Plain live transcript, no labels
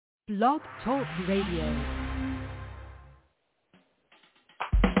Blog Talk Radio.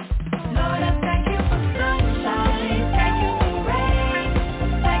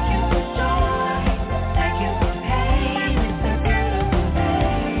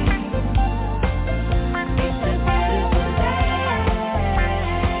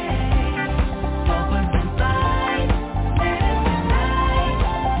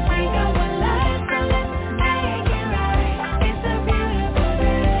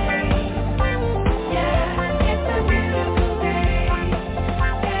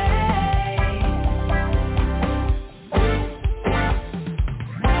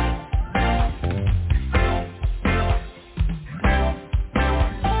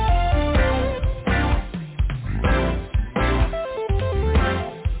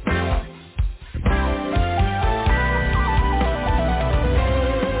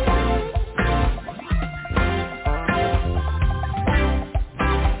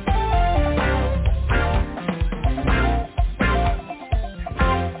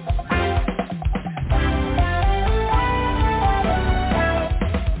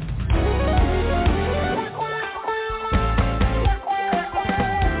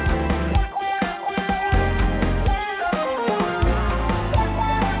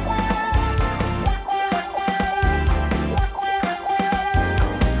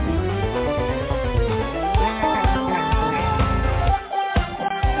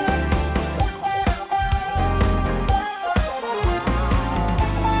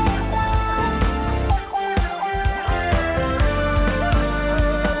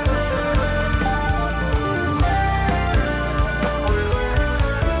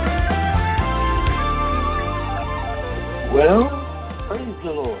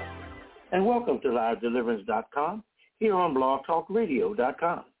 Welcome to LiveDeliverance.com here on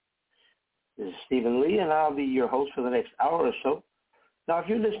BlogTalkRadio.com. This is Stephen Lee, and I'll be your host for the next hour or so. Now, if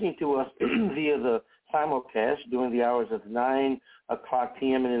you're listening to us via the simulcast during the hours of 9 o'clock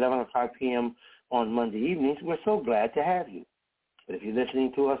p.m. and 11 o'clock p.m. on Monday evenings, we're so glad to have you. But if you're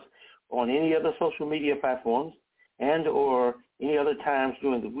listening to us on any other social media platforms and or any other times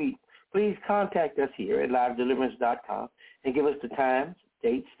during the week, please contact us here at LiveDeliverance.com and give us the times,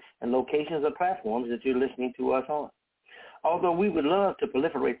 dates, and locations of platforms that you're listening to us on. Although we would love to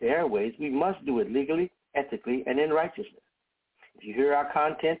proliferate the airways, we must do it legally, ethically, and in righteousness. If you hear our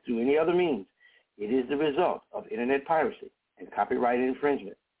content through any other means, it is the result of internet piracy and copyright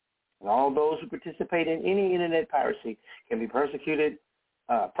infringement. And all those who participate in any internet piracy can be prosecuted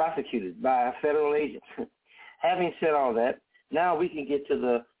by a federal agent. Having said all that, now we can get to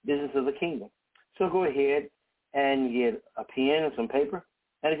the business of the kingdom. So go ahead and get a pen and some paper.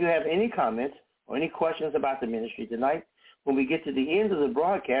 And if you have any comments or any questions about the ministry tonight, when we get to the end of the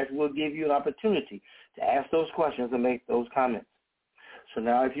broadcast, we'll give you an opportunity to ask those questions and make those comments. So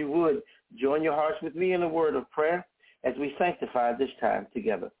now, if you would, join your hearts with me in a word of prayer as we sanctify this time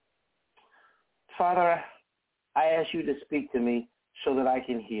together. Father, I ask you to speak to me so that I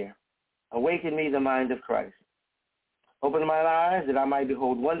can hear. Awaken me the mind of Christ. Open my eyes that I might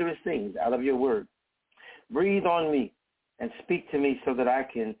behold wondrous things out of your word. Breathe on me and speak to me so that I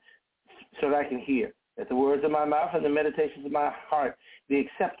can hear. Let the words of my mouth and the meditations of my heart be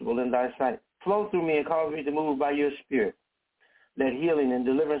acceptable in thy sight. Flow through me and cause me to move by your spirit. Let healing and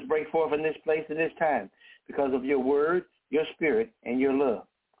deliverance break forth in this place and this time because of your word, your spirit, and your love.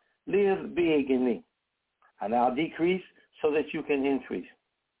 Live big in me. I now decrease so that you can increase.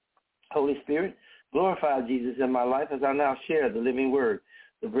 Holy Spirit, glorify Jesus in my life as I now share the living word,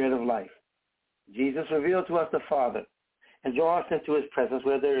 the bread of life. Jesus, reveal to us the Father and draw us into his presence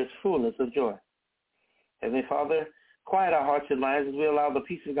where there is fullness of joy. Heavenly Father, quiet our hearts and minds as we allow the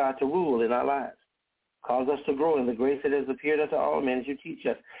peace of God to rule in our lives. Cause us to grow in the grace that has appeared unto all men as you teach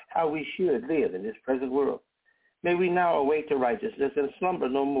us how we should live in this present world. May we now awake to righteousness and slumber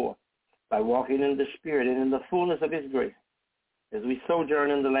no more by walking in the Spirit and in the fullness of his grace as we sojourn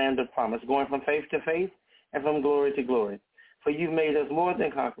in the land of promise, going from faith to faith and from glory to glory. For you've made us more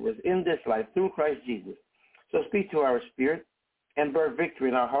than conquerors in this life through Christ Jesus. So speak to our spirit and birth victory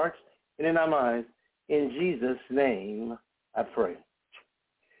in our hearts and in our minds. In Jesus' name I pray.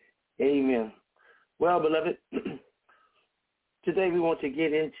 Amen. Well, beloved, today we want to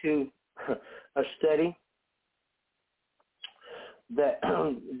get into a study that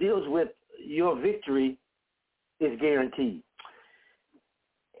deals with your victory is guaranteed.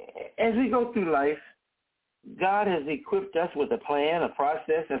 As we go through life, God has equipped us with a plan, a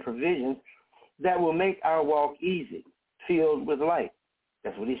process, and provisions that will make our walk easy, filled with light.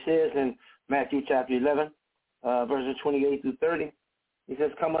 That's what he says in Matthew chapter 11, verses 28 through 30. He says,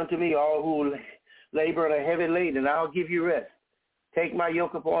 come unto me, all who labor and are heavy laden, and I'll give you rest. Take my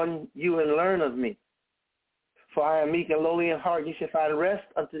yoke upon you and learn of me. For I am meek and lowly in heart, you shall find rest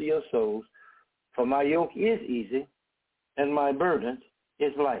unto your souls. For my yoke is easy, and my burden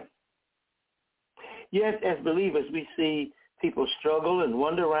is light. Yet, as believers, we see people struggle and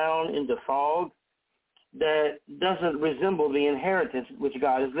wander around in the fog that doesn't resemble the inheritance which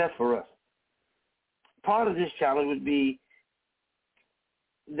God has left for us. Part of this challenge would be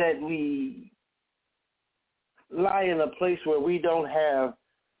that we lie in a place where we don't have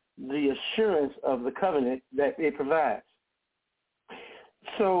the assurance of the covenant that it provides.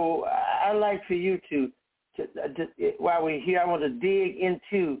 So I'd like for you to while we're here, I want to dig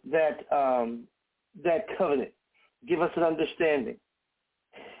into that covenant. Give us an understanding.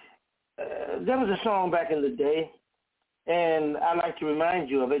 There was a song back in the day, and I'd like to remind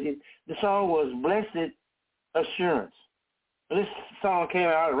you of it. The song was Blessed Assurance. This song came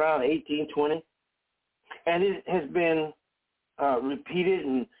out around 1820, and it has been repeated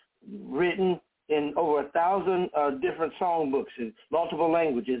and written in over 1,000 different songbooks in multiple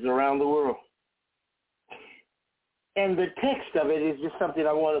languages around the world. And the text of it is just something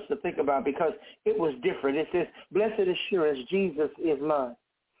I want us to think about because it was different. It says, blessed assurance, Jesus is mine.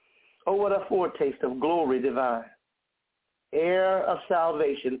 Oh, what a foretaste of glory divine. Heir of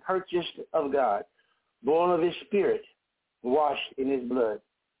salvation, purchased of God, born of his spirit, washed in his blood.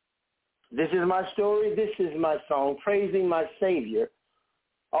 This is my story, this is my song, praising my Savior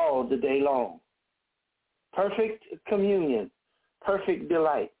all the day long. Perfect communion, perfect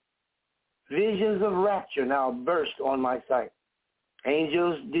delight. Visions of rapture now burst on my sight.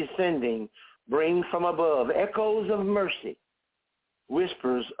 Angels descending bring from above echoes of mercy,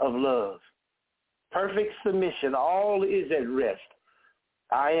 whispers of love. Perfect submission, all is at rest.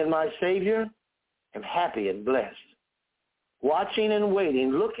 I and my Savior am happy and blessed. Watching and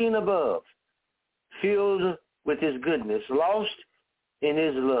waiting, looking above, filled with his goodness, lost in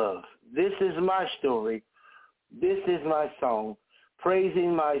his love. This is my story. This is my song,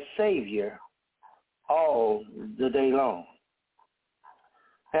 praising my Savior all the day long.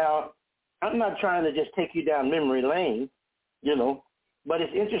 Now, I'm not trying to just take you down memory lane, but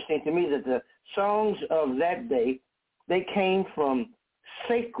it's interesting to me that the songs of that day, they came from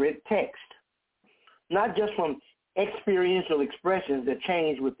sacred text, not just from experiential expressions that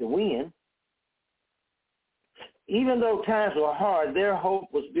change with the wind. Even though times were hard, their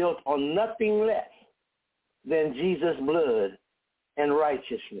hope was built on nothing less than Jesus' blood and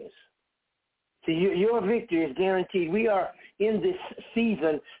righteousness. See, your victory is guaranteed. We are in this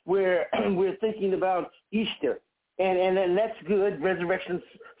season where we're thinking about Easter, and that's good, Resurrection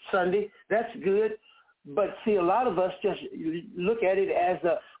Sunday, that's good. But see, a lot of us just look at it as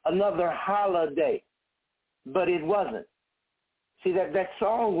another holiday, but it wasn't. See, that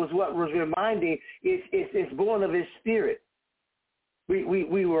song was what was reminding, it's born of his spirit.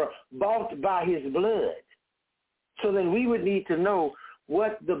 We were bought by his blood. So then we would need to know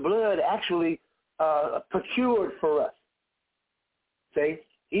what the blood actually procured for us. See,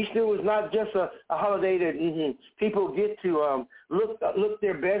 Easter was not just a holiday that people get to look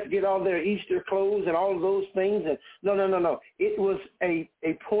their best, get all their Easter clothes and all of those things. And no. It was a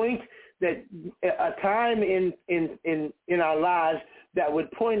point that a time in our lives that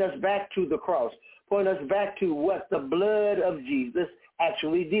would point us back to the cross, point us back to what the blood of Jesus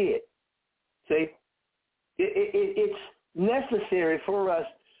actually did. See, it's necessary for us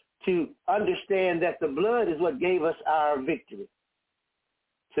to understand that the blood is what gave us our victory.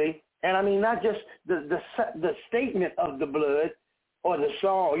 See? And I mean, not just the statement of the blood or the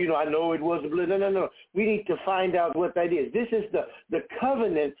song, I know it was the blood. No. We need to find out what that is. This is the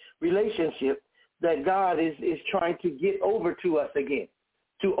covenant relationship that God is trying to get over to us again,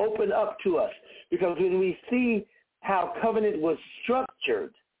 to open up to us. Because when we see how covenant was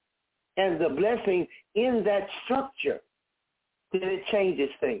structured and the blessing in that structure, then it changes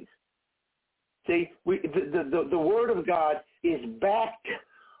things. See, the Word of God is backed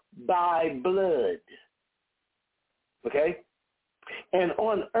by blood. Okay? And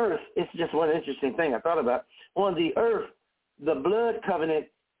on earth, it's just one interesting thing I thought about. On the earth, the blood covenant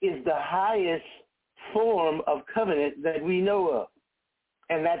is the highest form of covenant that we know of.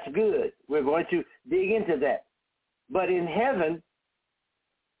 And that's good. We're going to dig into that. But in heaven,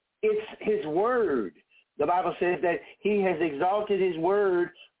 it's his word. The Bible says that he has exalted his word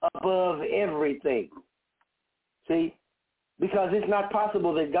above everything. See? Because it's not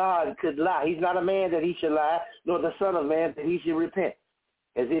possible that God could lie. He's not a man that he should lie, nor the son of man that he should repent.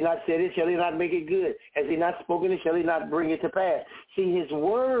 Has he not said it, shall he not make it good? Has he not spoken it, shall he not bring it to pass? See, his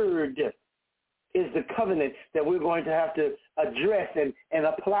word is the covenant that we're going to have to address and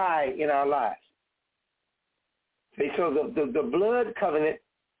apply in our lives. See, so the blood covenant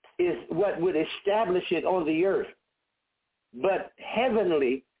is what would establish it on the earth. But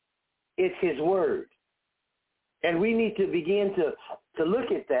heavenly, it's his word. And we need to begin to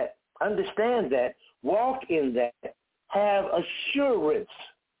look at that, understand that, walk in that, have assurance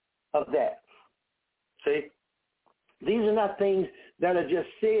of that. See? These are not things that are just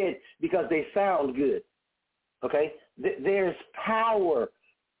said because they sound good. Okay? There's power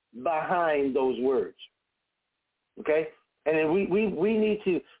behind those words. Okay? And then we need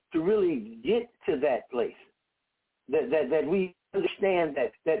to really get to that place. That we understand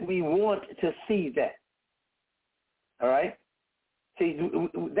that we want to see that. All right? See,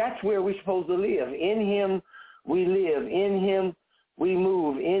 that's where we're supposed to live. In him we live. In him we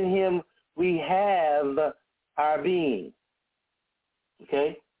move. In him we have our being.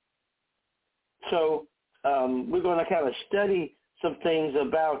 Okay? So we're going to kind of study some things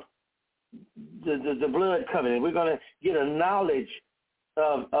about the blood covenant. We're going to get a knowledge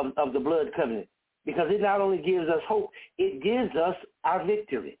of the blood covenant, because it not only gives us hope, it gives us our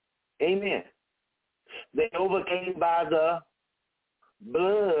victory. Amen. They overcame by the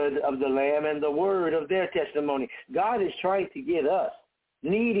blood of the Lamb and the word of their testimony. God is trying to get us,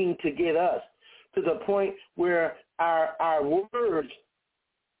 needing to get us to the point where our words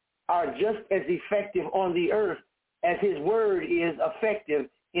are just as effective on the earth as his word is effective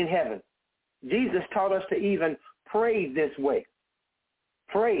in heaven. Jesus taught us to even pray this way.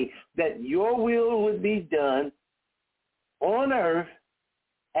 Pray that your will would be done on earth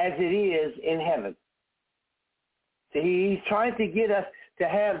as it is in heaven. So he's trying to get us to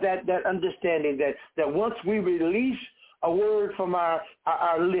have that understanding that once we release a word from our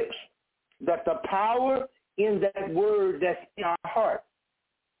lips, that the power in that word that's in our heart,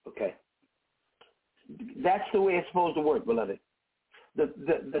 okay, that's the way it's supposed to work, beloved.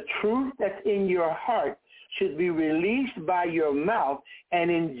 The truth that's in your heart should be released by your mouth and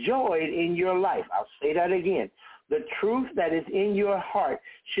enjoyed in your life. I'll say that again. The truth that is in your heart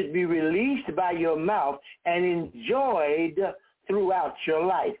should be released by your mouth and enjoyed throughout your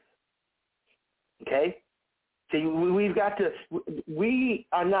life. Okay? See, we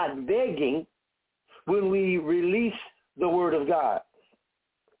are not begging when we release the word of God.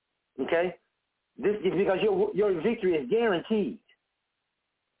 Okay? This is because your victory is guaranteed.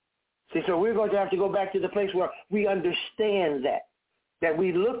 See, so we're going to have to go back to the place where we understand that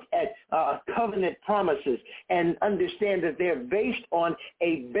we look at covenant promises and understand that they're based on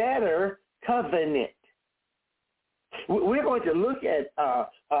a better covenant. We're going to look at the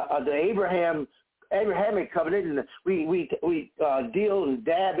Abrahamic covenant, and we deal and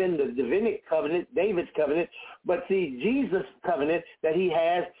dab in the Davidic covenant, David's covenant, but see, Jesus' covenant that he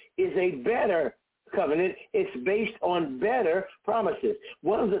has is a better covenant. It's based on better promises.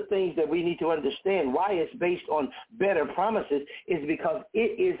 One of the things that we need to understand why it's based on better promises is because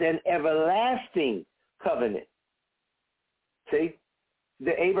it is an everlasting covenant. See,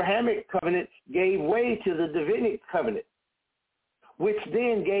 the Abrahamic covenant gave way to the Davidic covenant, which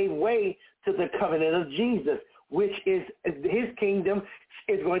then gave way to the covenant of Jesus, which is his kingdom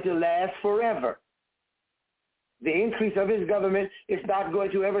is going to last forever. The increase of his government is not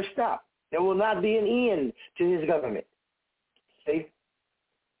going to ever stop. There will not be an end to his government. See?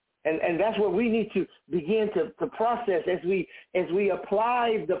 And that's what we need to begin to process as we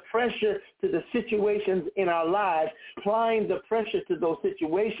apply the pressure to the situations in our lives, applying the pressure to those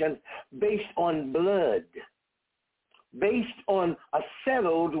situations based on blood, based on a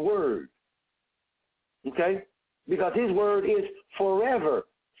settled word. Okay? Because his word is forever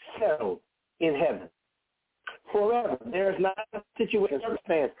settled in heaven. Forever. There's not a situation,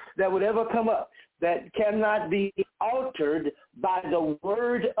 circumstance that would ever come up that cannot be altered by the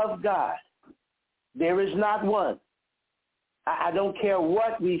word of God. There is not one. I don't care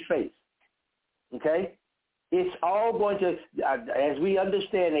what we face. Okay? It's all going to, as we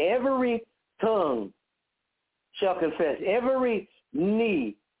understand, every tongue shall confess. Every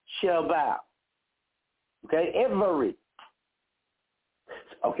knee shall bow. Okay? Every.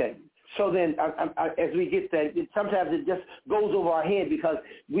 Okay. So then, as we get that, sometimes it just goes over our head because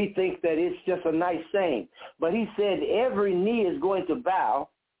we think that it's just a nice saying. But he said every knee is going to bow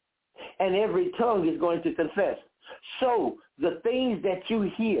and every tongue is going to confess. So the things that you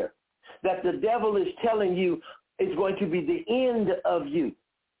hear, that the devil is telling you is going to be the end of you,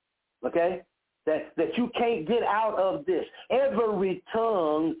 okay, that you can't get out of this, every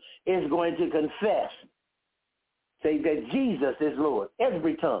tongue is going to confess, say that Jesus is Lord,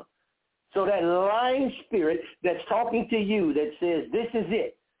 every tongue. So that lying spirit that's talking to you that says this is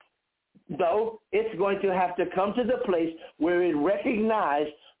it, though, it's going to have to come to the place where it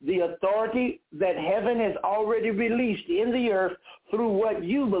recognizes the authority that heaven has already released in the earth through what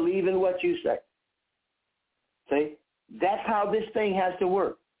you believe and what you say. See? That's how this thing has to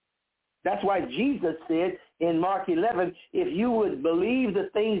work. That's why Jesus said in Mark 11, if you would believe the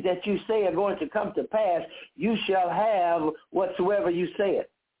things that you say are going to come to pass, you shall have whatsoever you said.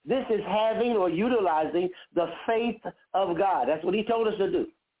 This is having or utilizing the faith of God. That's what he told us to do.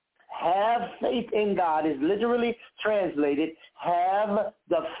 Have faith in God is literally translated, have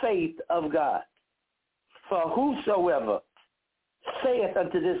the faith of God. For whosoever saith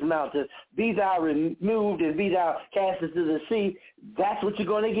unto this mountain, be thou removed and be thou cast into the sea, that's what you're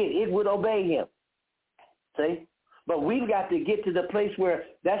going to get. It would obey him. See? But we've got to get to the place where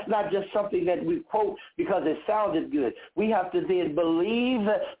that's not just something that we quote because it sounded good. We have to then believe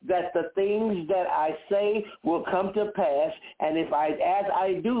that the things that I say will come to pass, and as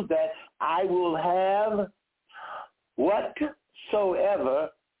I do that, I will have whatsoever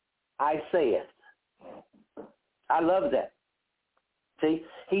I saith. I love that. See,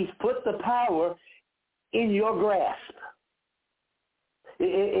 he's put the power in your grasp.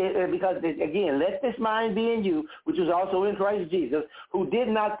 Because, again, let this mind be in you, which was also in Christ Jesus, who did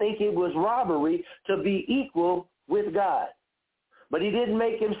not think it was robbery to be equal with God. But he didn't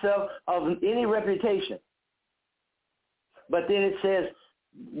make himself of any reputation. But then it says,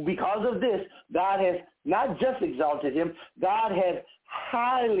 because of this, God has not just exalted him, God has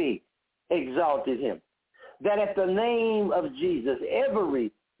highly exalted him. That at the name of Jesus,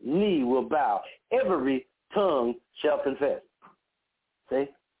 every knee will bow, every tongue shall confess. See?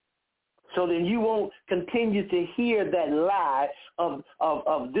 So then you won't continue to hear that lie of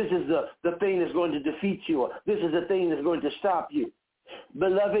this is the thing that's going to defeat you, or this is the thing that's going to stop you.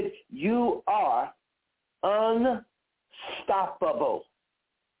 Beloved, you are unstoppable.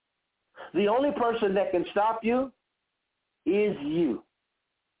 The only person that can stop you is you.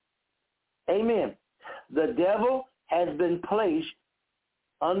 Amen. The devil has been placed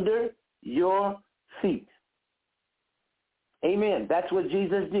under your feet. Amen. That's what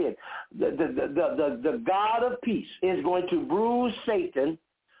Jesus did. The God of peace is going to bruise Satan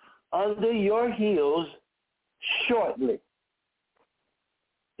under your heels shortly.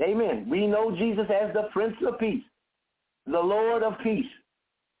 Amen. We know Jesus as the Prince of Peace, the Lord of Peace.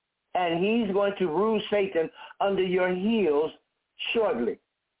 And he's going to bruise Satan under your heels shortly.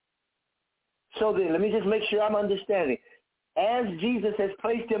 So then, let me just make sure I'm understanding. As Jesus has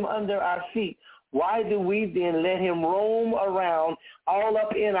placed him under our feet, why do we then let him roam around all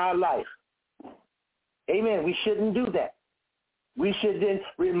up in our life? Amen. We shouldn't do that. We should then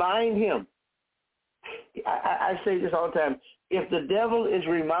remind him. I say this all the time. If the devil is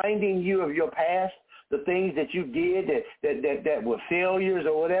reminding you of your past, the things that you did that were failures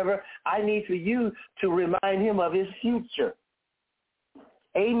or whatever, I need for you to remind him of his future.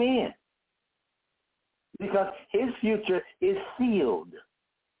 Amen. Because his future is sealed.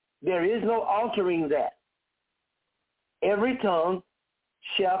 There is no altering that. Every tongue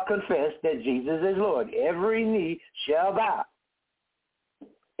shall confess that Jesus is Lord. Every knee shall bow.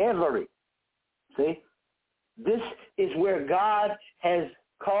 Every. See? This is where God has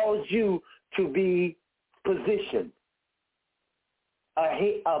caused you to be positioned.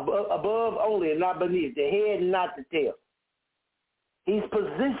 Above only and not beneath. The head and not the tail. He's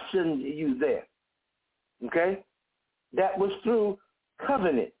positioned you there. Okay? That was through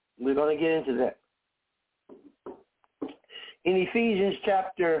covenant. We're going to get into that. In Ephesians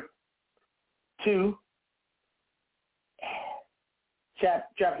chapter 2,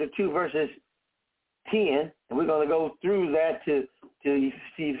 chapter 2, verses 10, and we're going to go through that to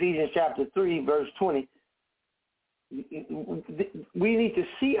Ephesians chapter 3, verse 20. We need to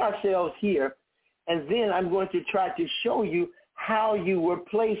see ourselves here, and then I'm going to try to show you how you were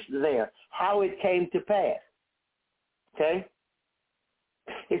placed there, how it came to pass. Okay?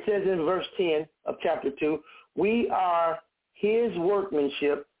 It says in verse 10 of chapter 2, we are his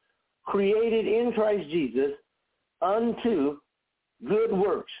workmanship, created in Christ Jesus unto good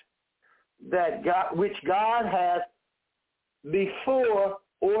works, which God hath before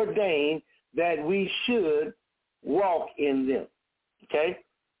ordained that we should walk in them. Okay?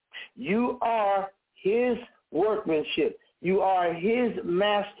 You are his workmanship. You are his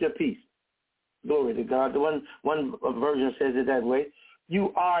masterpiece. Glory to God. The one version says it that way.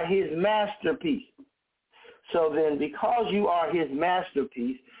 You are his masterpiece. So then, because you are his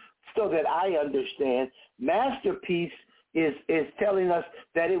masterpiece, so that I understand, masterpiece is telling us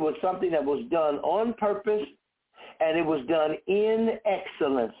that it was something that was done on purpose and it was done in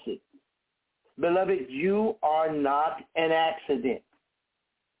excellency. Beloved, you are not an accident.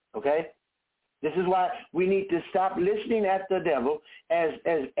 Okay? This is why we need to stop listening at the devil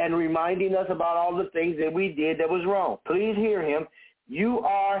and reminding us about all the things that we did that was wrong. Please hear him. You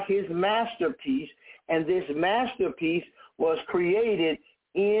are his masterpiece, and this masterpiece was created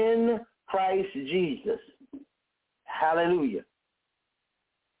in Christ Jesus. Hallelujah.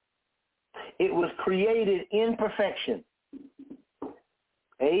 It was created in perfection.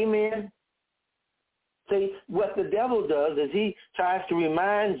 Amen. See, what the devil does is he tries to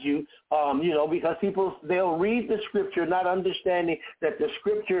remind you, because people, they'll read the scripture not understanding that the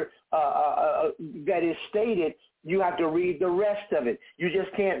scripture that is stated, you have to read the rest of it. You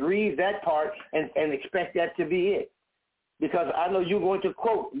just can't read that part and expect that to be it. Because I know you're going to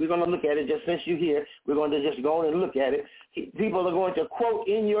quote. We're going to look at it just since you're here. We're going to just go on and look at it. People are going to quote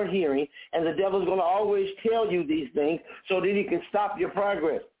in your hearing, and the devil's going to always tell you these things so that he can stop your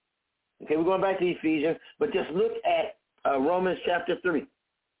progress. Okay, we're going back to Ephesians, but just look at Romans chapter 3.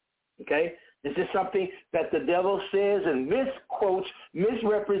 Okay, this is something that the devil says and misquotes,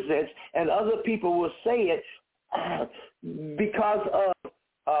 misrepresents, and other people will say it because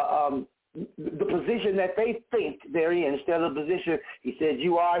of the position that they think they're in instead of the position. He said,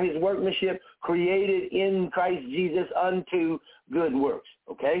 you are his workmanship created in Christ Jesus unto good works.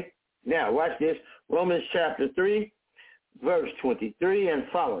 Okay, now watch this. Romans chapter 3, verse 23 and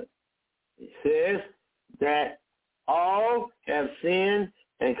following. It says that all have sinned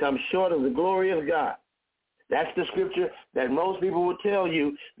and come short of the glory of God. That's the scripture that most people will tell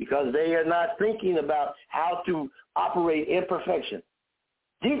you because they are not thinking about how to operate in perfection.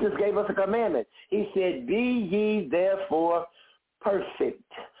 Jesus gave us a commandment. He said, be ye therefore perfect,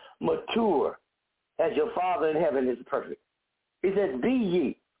 mature, as your Father in heaven is perfect. He said, be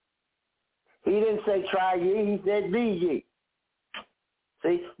ye. He didn't say try ye. He said, be ye.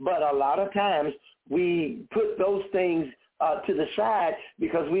 See, but a lot of times we put those things to the side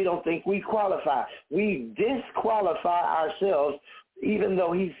because we don't think we qualify. We disqualify ourselves even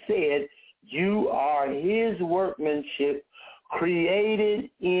though he said, you are his workmanship created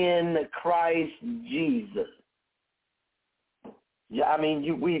in Christ Jesus.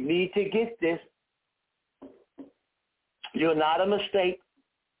 We need to get this. You're not a mistake.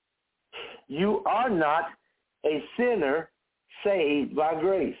 You are not a sinner saved by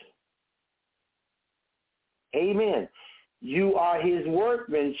grace. Amen. You are his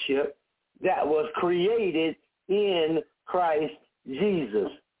workmanship that was created in Christ Jesus,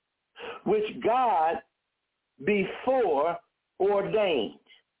 which God before ordained.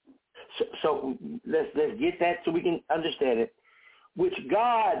 So let's get that so we can understand it. Which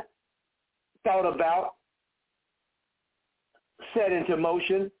God thought about, set into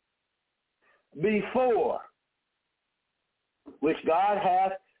motion before, which God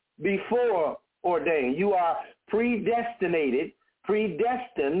hath before ordained. You are predestined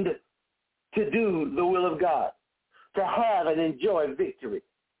to do the will of God, to have and enjoy victory.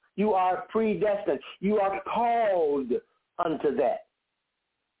 You are predestined. You are called unto that.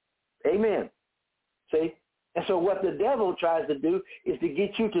 Amen. See? And so what the devil tries to do is to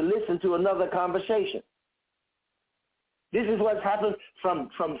get you to listen to another conversation. This is what's happened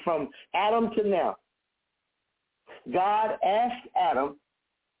from Adam to now. God asked Adam,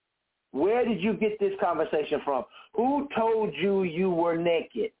 where did you get this conversation from? Who told you you were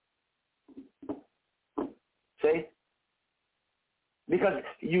naked? See? Because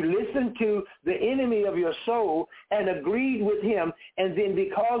you listened to the enemy of your soul and agreed with him, and then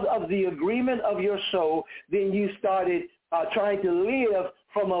because of the agreement of your soul, then you started trying to live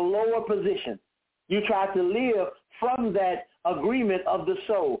from a lower position. You tried to live from that agreement of the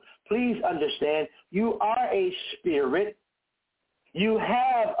soul. Please understand, you are a spirit. You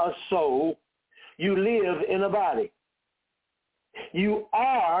have a soul. You live in a body. You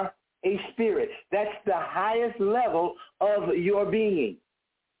are a spirit. That's the highest level of your being.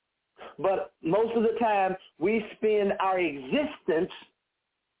 But most of the time, we spend our existence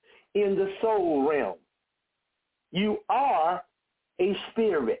in the soul realm. You are a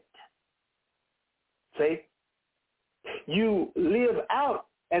spirit. See? You live out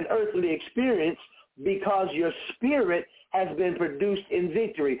an earthly experience because your spirit has been produced in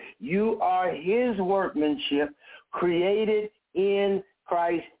victory. You are his workmanship created in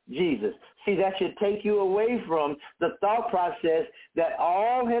Christ Jesus. See, that should take you away from the thought process that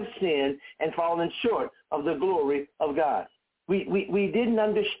all have sinned and fallen short of the glory of God. We didn't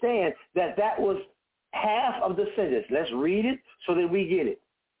understand that was half of the sentence. Let's read it so that we get it.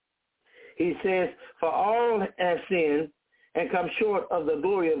 He says, for all have sinned and come short of the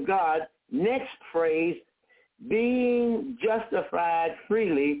glory of God. Next phrase, being justified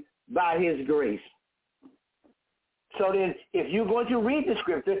freely by his grace. So then, if you're going to read the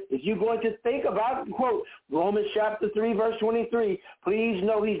scripture, if you're going to think about, quote, Romans chapter 3, verse 23, please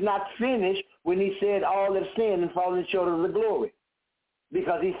know he's not finished when he said all have sinned and fallen short of the glory.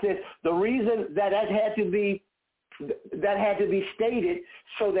 Because he said the reason that had to be stated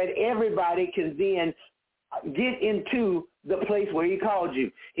so that everybody can then get into the place where he called you.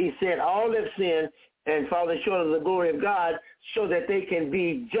 He said all have sinned and fallen short of the glory of God so that they can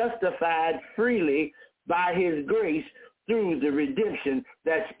be justified freely by his grace through the redemption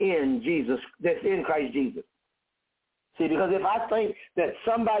that's in Christ Jesus. See, because if I think that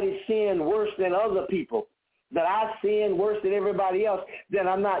somebody sinned worse than other people, that I sin worse than everybody else, then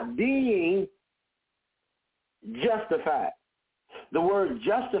I'm not being justified. The word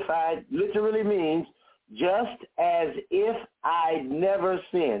justified literally means just as if I'd never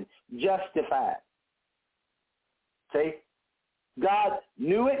sinned. Justified. See? God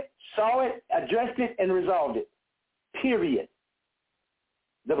knew it, saw it, addressed it, and resolved it. Period.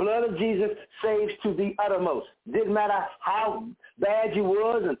 The blood of Jesus saves to the uttermost. Didn't matter how bad you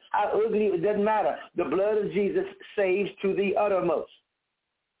was and how ugly, it doesn't matter. The blood of Jesus saves to the uttermost.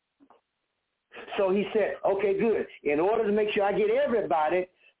 So he said, okay, good. In order to make sure I get everybody,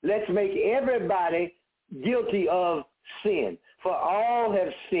 let's make everybody guilty of sin. For all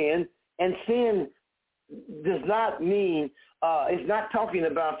have sinned, and sin does not mean, it's not talking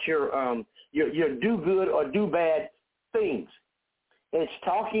about your do good or do bad things. It's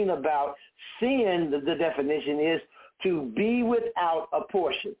talking about sin, the definition is to be without a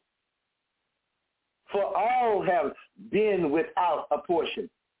portion. For all have been without a portion.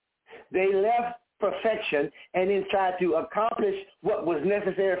 They left perfection and then tried to accomplish what was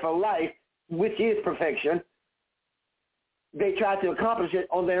necessary for life, which is perfection. They tried to accomplish it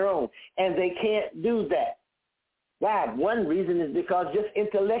on their own, and they can't do that. Why? One reason is because just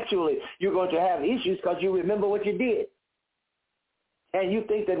intellectually you're going to have issues because you remember what you did. And you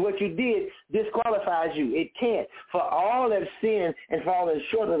think that what you did disqualifies you. It can't. For all have sinned and fallen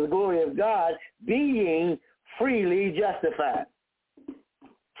short of the glory of God, being freely justified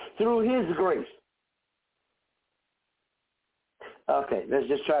through his grace. Okay, let's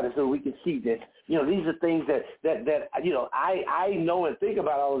just try this so we can see this. You know, these are things that you know, I know and think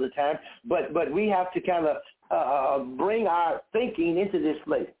about all the time, but we have to kind of bring our thinking into this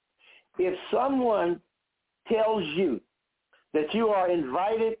place. If someone tells you that you are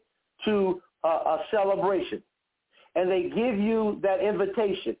invited to a celebration, and they give you that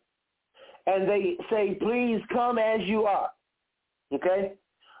invitation, and they say, please come as you are, okay?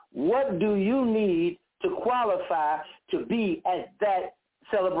 What do you need to qualify to be at that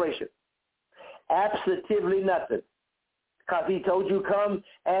celebration? Absolutely nothing, because he told you come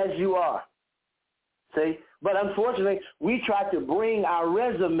as you are. See? But unfortunately, we try to bring our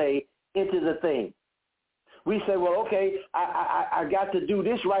resume into the thing. We say, well, okay, I got to do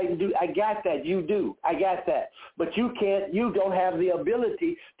this right and do. I got that. You do. I got that. But you can't. You don't have the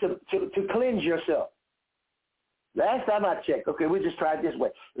ability to cleanse yourself. Last time I checked, okay, we just tried this way.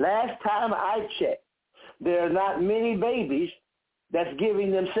 Last time I checked, there are not many babies that's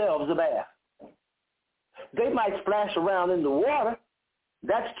giving themselves a bath. They might splash around in the water.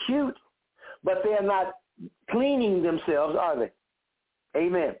 That's cute, but they're not cleaning themselves, are they?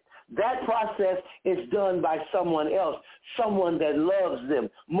 Amen. That process is done by someone else, someone that loves them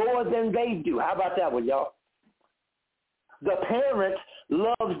more than they do. How about that one, y'all? The parent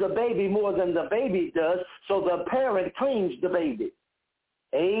loves the baby more than the baby does, so the parent cleans the baby.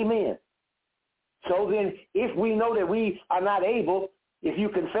 Amen. So then if we know that we are not able, if you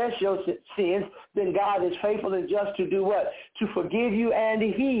confess your sins, then God is faithful and just to do what? To forgive you, and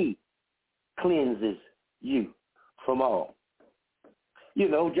he cleanses you from all. You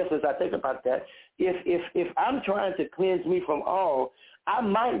know, just as I think about that, if I'm trying to cleanse me from all, I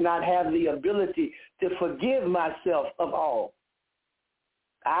might not have the ability to forgive myself of all.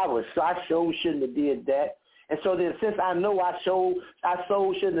 I sure shouldn't have did that. And so then since I know I sure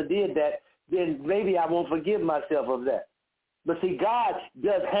shouldn't have did that, then maybe I won't forgive myself of that. But see, God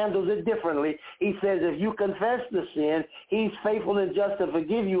handles it differently. He says if you confess the sin, he's faithful and just to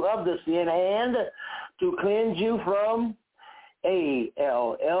forgive you of the sin and to cleanse you from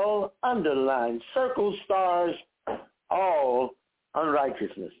ALL, underline, circle, stars, all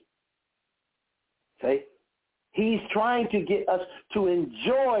unrighteousness. Okay? He's trying to get us to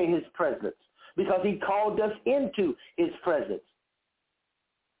enjoy his presence because he called us into his presence.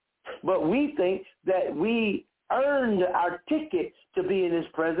 But we think that we earned our ticket to be in his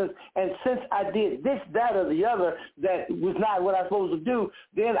presence, and since I did this, that, or the other that was not what I was supposed to do,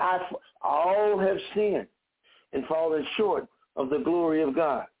 then all have sinned and fallen short of the glory of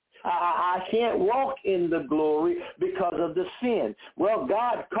God. I can't walk in the glory because of the sin. Well,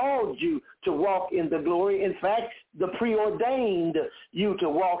 God called you to walk in the glory. In fact, the preordained you to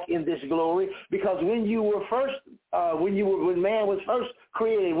walk in this glory, because when you were first, when man was first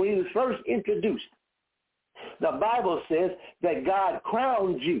created, when he was first introduced, the Bible says that God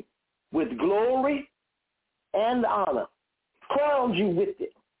crowned you with glory and honor. Crowned you with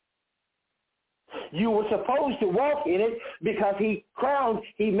it. You were supposed to walk in it because he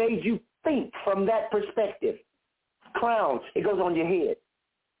made you think from that perspective. Crown, it goes on your head.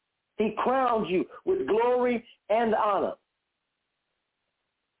 He crowned you with glory and honor.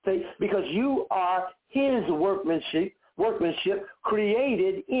 See, because you are his workmanship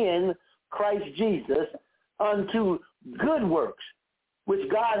created in Christ Jesus unto good works, which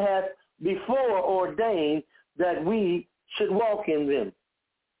God hath before ordained that we should walk in them.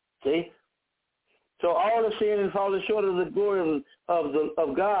 See? So all the sin and falling short of the glory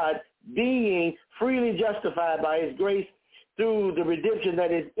of God, being freely justified by his grace through the redemption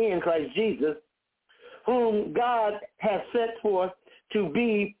that is in Christ Jesus, whom God has set forth to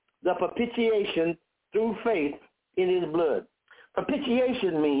be the propitiation through faith in his blood.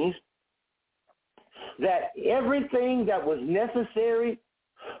 Propitiation means that everything that was necessary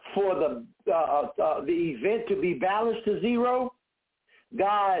for the event to be balanced to zero,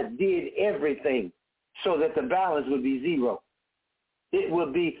 God did everything so that the balance would be zero. It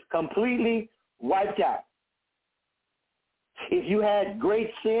would be completely wiped out. If you had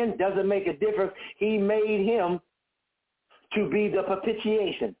great sin, doesn't make a difference. He made him to be the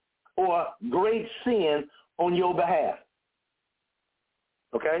propitiation or great sin on your behalf.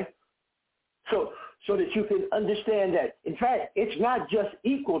 Okay? So that you can understand that. In fact, it's not just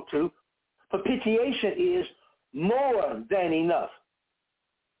equal to, propitiation is more than enough.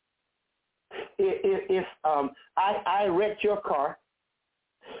 If I wrecked your car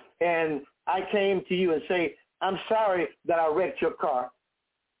and I came to you and say, I'm sorry that I wrecked your car.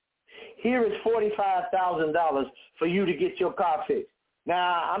 Here is $45,000 for you to get your car fixed.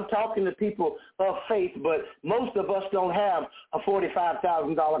 Now, I'm talking to people of faith, but most of us don't have a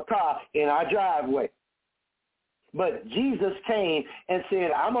 $45,000 car in our driveway. But Jesus came and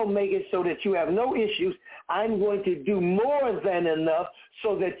said, I'm going to make it so that you have no issues. I'm going to do more than enough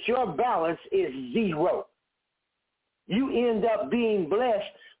so that your balance is zero. You end up being blessed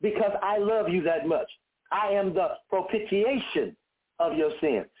because I love you that much. I am the propitiation of your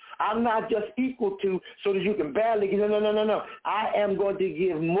sin. I'm not just equal to so that you can barely give. No. I am going to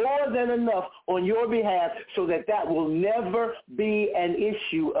give more than enough on your behalf so that will never be an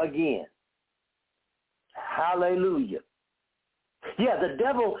issue again. Hallelujah. Yeah, the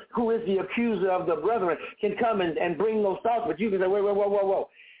devil, who is the accuser of the brethren, can come and bring those thoughts, but you can say, whoa.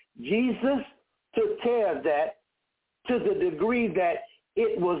 Jesus took care of that to the degree that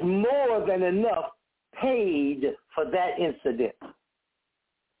it was more than enough paid for that incident.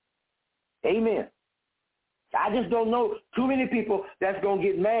 Amen. I just don't know too many people that's going to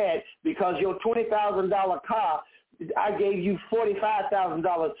get mad because your $20,000 car, I gave you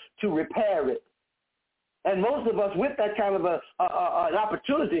 $45,000 to repair it. And most of us with that kind of an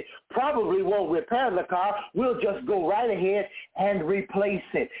opportunity probably won't repair the car. We'll just go right ahead and replace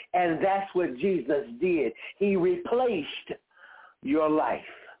it. And that's what Jesus did. He replaced your life.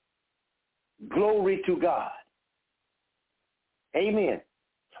 Glory to God. Amen.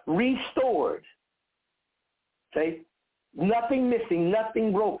 Restored. See? Nothing missing,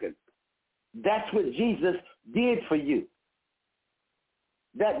 nothing broken. That's what Jesus did for you.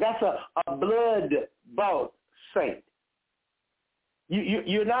 That's a blood-bought saint.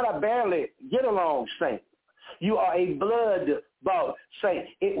 You're not a barely get-along saint. You are a blood-bought saint.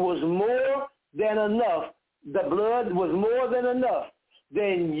 It was more than enough. The blood was more than enough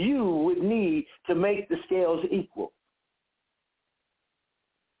than you would need to make the scales equal.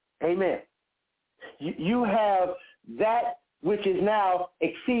 Amen. You have that which is now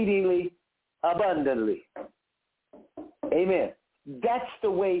exceedingly abundantly. Amen. That's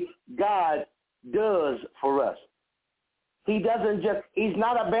the way God does for us. He's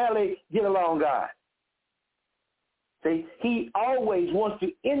not a barely get along God. See, he always wants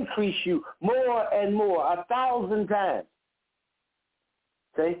to increase you more and more, 1,000 times.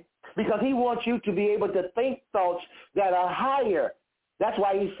 See, because he wants you to be able to think thoughts that are higher. That's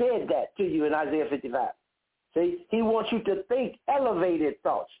why he said that to you in Isaiah 55. See, he wants you to think elevated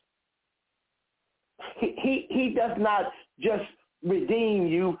thoughts. He does not just redeem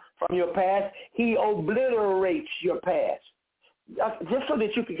you from your past. He obliterates your past. Just so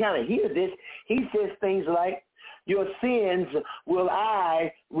that you can kind of hear this, he says things like, your sins will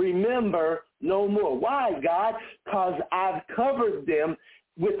I remember no more. Why, God? Because I've covered them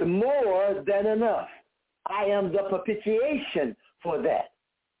with more than enough. I am the propitiation for that.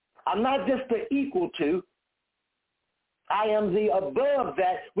 I'm not just the equal to. I am the above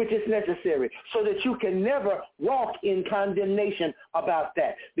that which is necessary, so that you can never walk in condemnation about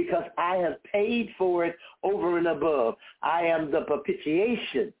that, because I have paid for it over and above. I am the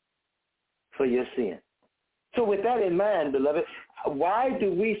propitiation for your sin. So with that in mind, beloved, why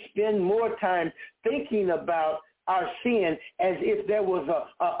do we spend more time thinking about our sin as if there was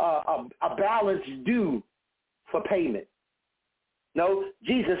a balance due for payment? No,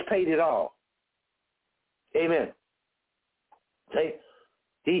 Jesus paid it all. Amen. See?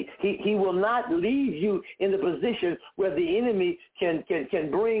 He will not leave you in the position where the enemy can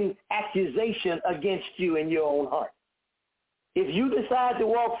bring accusation against you in your own heart. If you decide to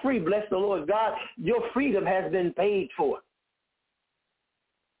walk free, bless the Lord God, your freedom has been paid for.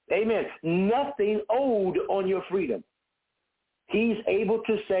 Amen. Nothing owed on your freedom. He's able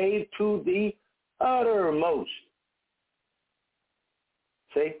to save to the uttermost.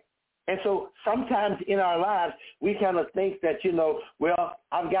 See? And so sometimes in our lives, we kind of think that, well,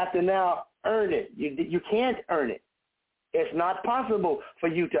 I've got to now earn it. You can't earn it. It's not possible for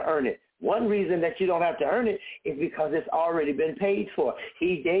you to earn it. One reason that you don't have to earn it is because it's already been paid for.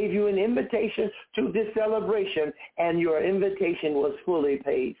 He gave you an invitation to this celebration, and your invitation was fully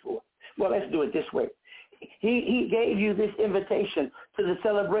paid for. Well, let's do it this way. He gave you this invitation to the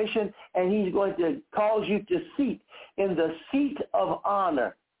celebration, and he's going to cause you to sit in the seat of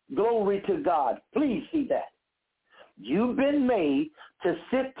honor. Glory to God. Please see that. You've been made to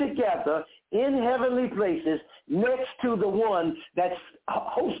sit together in heavenly places next to the one that's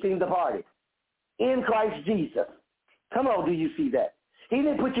hosting the party in Christ Jesus. Come on, do you see that? He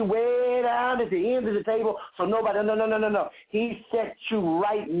didn't put you way down at the end of the table so nobody, no. He set you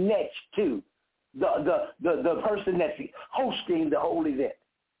right next to the person that's hosting the whole event.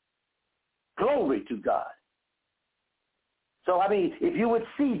 Glory to God. So, if you would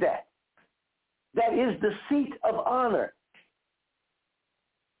see that, that is the seat of honor.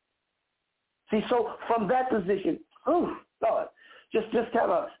 See, so from that position, Lord, just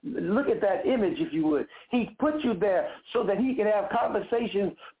kind of look at that image, if you would. He put you there so that he can have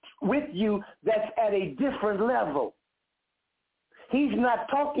conversations with you that's at a different level. He's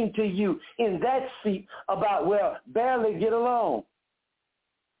not talking to you in that seat about, well, barely get along.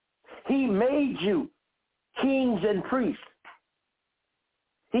 He made you kings and priests.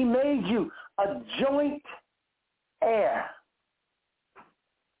 He made you a joint heir.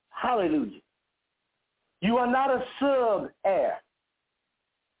 Hallelujah. You are not a sub-heir.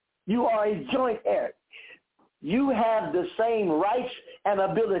 You are a joint heir. You have the same rights and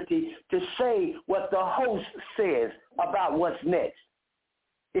ability to say what the host says about what's next.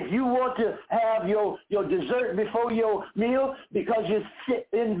 If you want to have your dessert before your meal because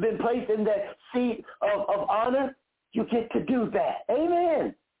you've been placed in that seat of honor, you get to do that.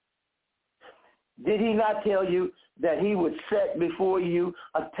 Amen. Did he not tell you that he would set before you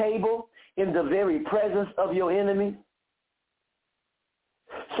a table in the very presence of your enemies?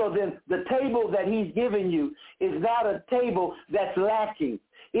 So then the table that he's given you is not a table that's lacking.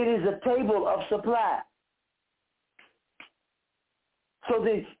 It is a table of supply. So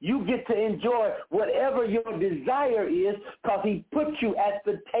then you get to enjoy whatever your desire is because he put you at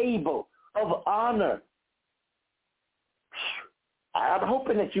the table of honor. I'm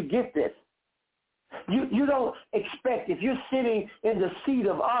hoping that you get this. You don't expect, if you're sitting in the seat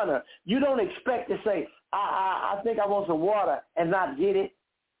of honor, you don't expect to say, I think I want some water and not get it.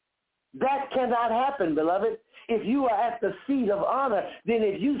 That cannot happen, beloved. If you are at the seat of honor, then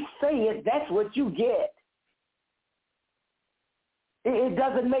if you say it, that's what you get. It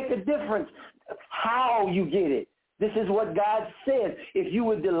doesn't make a difference how you get it. This is what God says. If you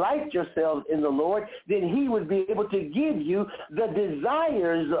would delight yourselves in the Lord, then he would be able to give you the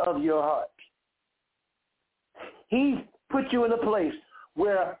desires of your heart. He put you in a place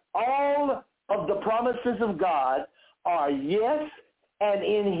where all of the promises of God are yes, and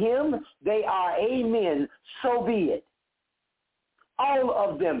in him they are amen, so be it. All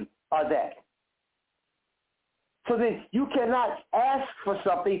of them are that. So then you cannot ask for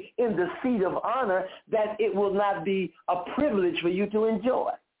something in the seat of honor that it will not be a privilege for you to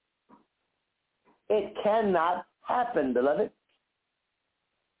enjoy. It cannot happen, beloved.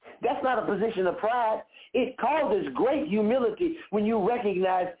 That's not a position of pride. It causes great humility when you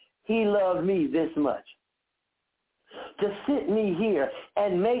recognize he loved me this much. To sit me here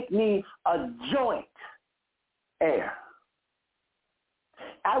and make me a joint heir.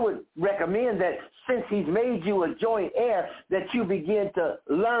 I would recommend that since he's made you a joint heir, that you begin to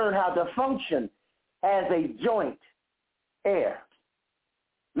learn how to function as a joint heir.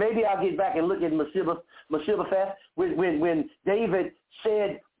 Maybe I'll get back and look at Mephibosheth when David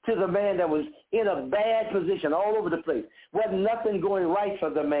said to the man that was in a bad position all over the place, wasn't nothing going right for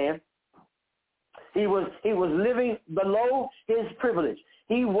the man. He was living below his privilege.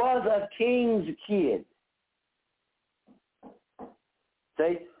 He was a king's kid.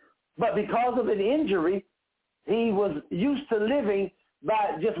 See? But because of an injury, he was used to living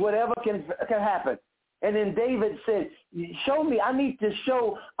by just whatever can happen. And then David said, show me, I need to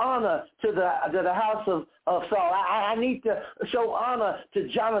show honor to the house of Saul. I need to show honor to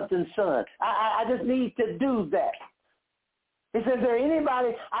Jonathan's son. I just need to do that. He says, is there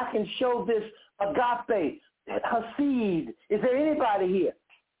anybody I can show this agape, Hasid? Is there anybody here?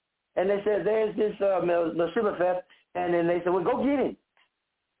 And they said, there's this Mephibosheth. And then they said, well, go get him.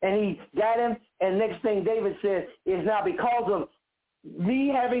 And he got him. And next thing David said is, now because of me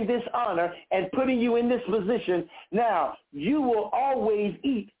having this honor and putting you in this position, now you will always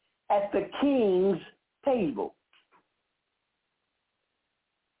eat at the king's table.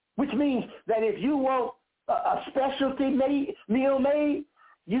 Which means that if you want a specialty meal made,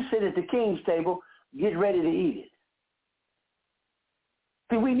 you sit at the king's table, get ready to eat it.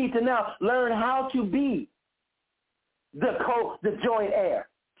 See, we need to now learn how to be the joint heir.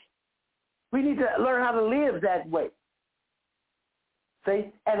 We need to learn how to live that way.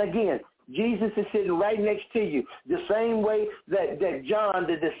 See? And again, Jesus is sitting right next to you. The same way that John,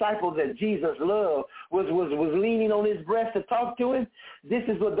 the disciple that Jesus loved, was leaning on his breast to talk to him. This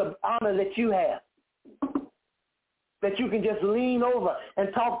is what the honor that you have. That you can just lean over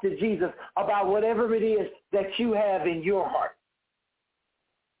and talk to Jesus about whatever it is that you have in your heart.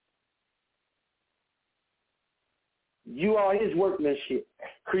 You are his workmanship,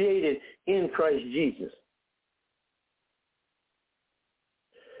 created in Christ Jesus.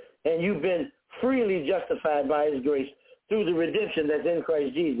 And you've been freely justified by his grace through the redemption that's in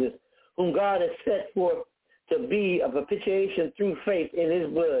Christ Jesus, whom God has set forth to be a propitiation through faith in his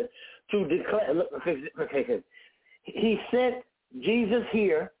blood, to declare. He sent Jesus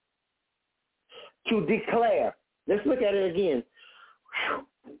here to declare. Let's look at it again.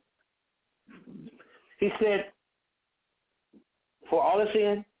 He said, for all have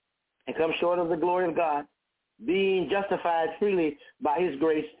sinned and come short of the glory of God, being justified freely by his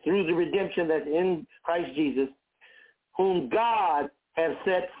grace through the redemption that's in Christ Jesus, whom God has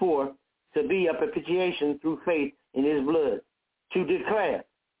set forth to be a propitiation through faith in his blood, to declare.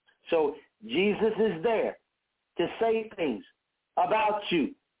 So Jesus is there to say things about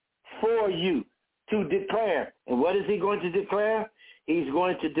you, for you, to declare. And what is he going to declare? He's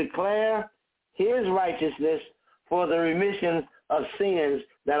going to declare his righteousness for the remission of sins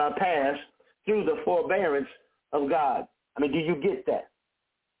that are past through the forbearance of God. I mean, do you get that?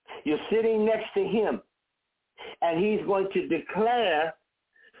 You're sitting next to him, and he's going to declare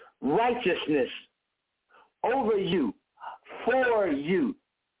righteousness over you, for you.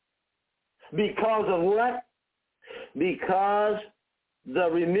 Because of what? Because the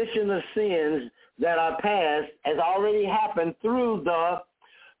remission of sins that are past has already happened through the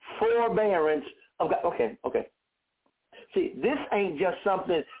forbearance of God. Okay. See, this ain't just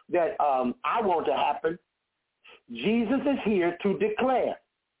something that I want to happen. Jesus is here to declare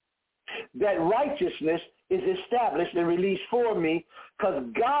that righteousness is established and released for me because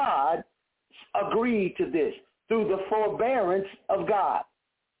God agreed to this through the forbearance of God.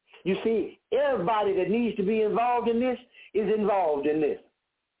 You see, everybody that needs to be involved in this is involved in this.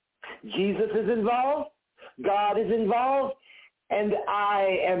 Jesus is involved, God is involved, and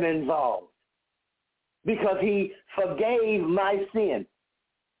I am involved because he forgave my sin.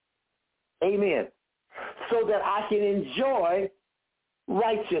 Amen. So that I can enjoy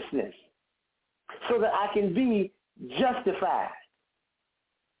righteousness, so that I can be justified.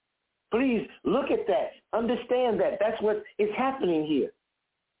 Please look at that. Understand that. That's what is happening here.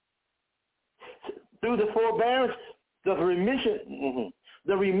 Through the forbearance, the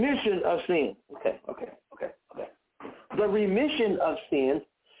remission of sin. Okay. The remission of sins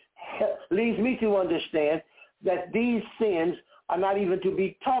leads me to understand that these sins are not even to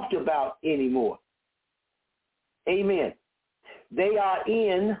be talked about anymore. Amen. They are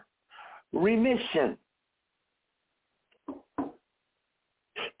in remission.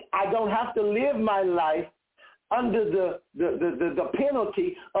 I don't have to live my life under the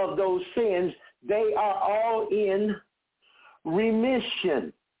penalty of those sins. They are all in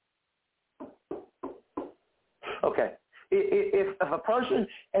remission. Okay. If a person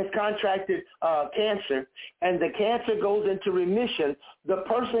has contracted cancer and the cancer goes into remission, the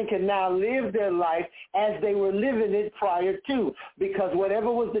person can now live their life as they were living it prior to, because whatever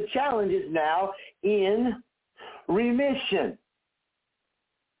was the challenge is now in remission.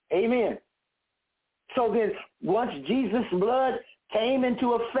 Amen. So then once Jesus' blood came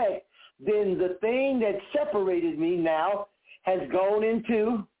into effect, then the thing that separated me now has gone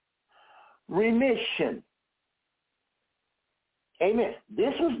into remission. Amen.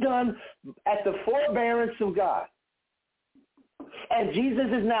 This was done at the forbearance of God. And Jesus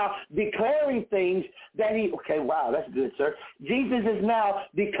is now declaring things that okay, wow, that's good, sir. Jesus is now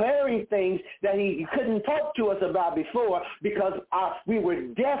declaring things that he couldn't talk to us about before because we were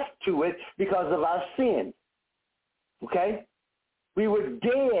deaf to it because of our sin. Okay? We were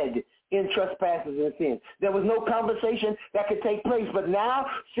dead in trespasses and sins. There was no conversation that could take place. But now,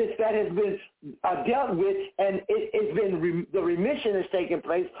 since that has been dealt with and it's been the remission has taken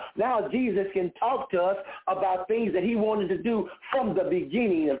place, now Jesus can talk to us about things that he wanted to do from the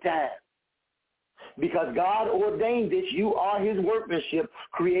beginning of time. Because God ordained this, you are his workmanship,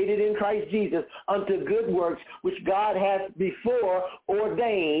 created in Christ Jesus unto good works, which God hath before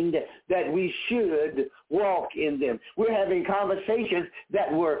ordained that we should walk in them. We're having conversations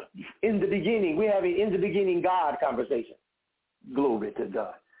that were in the beginning. We're having in the beginning God conversation. Glory to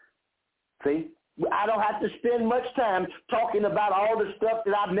God. See? I don't have to spend much time talking about all the stuff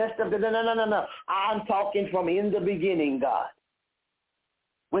that I messed up. No. I'm talking from in the beginning, God.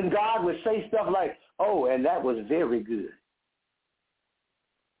 When God would say stuff like, oh, and that was very good.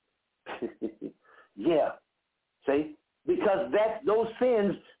 Yeah. See? Because those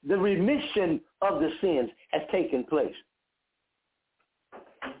sins, the remission of the sins has taken place.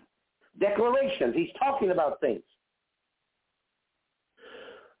 Declarations. He's talking about things.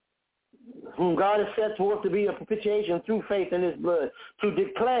 Whom God has set forth to be a propitiation through faith in his blood, to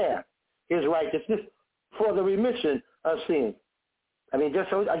declare his righteousness for the remission of sins. I mean, just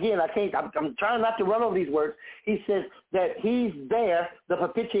so, again, I'm trying not to run over these words. He says that he's there, the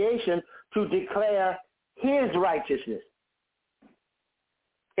propitiation, to declare his righteousness.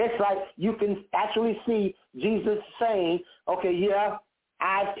 It's like you can actually see Jesus saying, okay, yeah,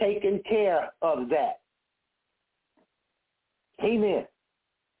 I've taken care of that. Amen.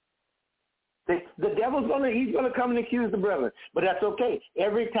 The devil's he's going to come and accuse the brethren, but that's okay.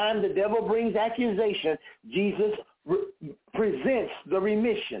 Every time the devil brings accusation, Jesus presents the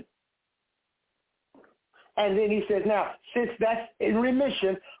remission. And then he says, now, since that's in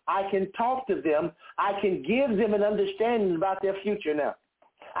remission, I can talk to them. I can give them an understanding about their future now.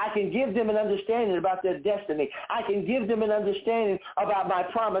 I can give them an understanding about their destiny. I can give them an understanding about my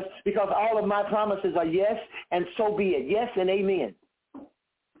promise, because all of my promises are yes, and so be it. Yes and amen.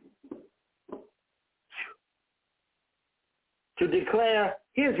 To declare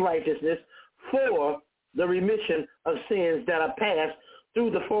his righteousness for the remission of sins that are past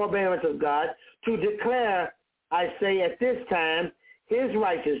through the forbearance of God, to declare, I say at this time, his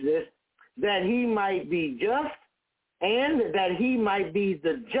righteousness, that he might be just and that he might be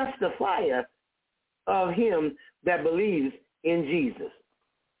the justifier of him that believes in Jesus.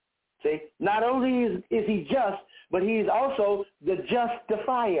 See, not only is he just, but he is also the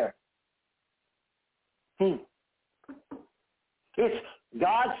justifier. It's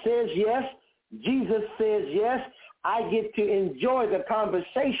God says yes, Jesus says yes. I get to enjoy the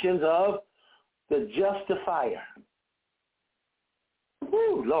conversations of the justifier.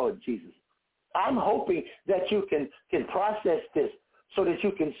 Ooh, Lord Jesus. I'm hoping that you can process this so that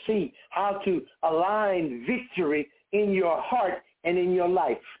you can see how to align victory in your heart and in your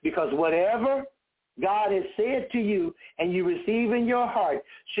life. Because whatever God has said to you and you receive in your heart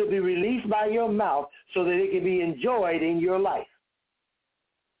should be released by your mouth so that it can be enjoyed in your life.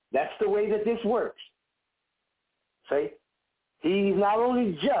 That's the way that this works. See? He's not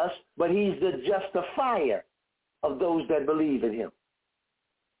only just, but he's the justifier of those that believe in him.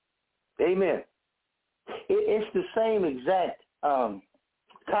 Amen. It's the same exact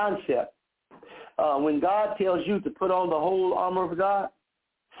concept. When God tells you to put on the whole armor of God,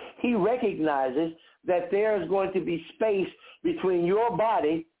 he recognizes that there is going to be space between your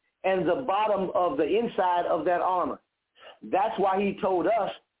body and the bottom of the inside of that armor. That's why he told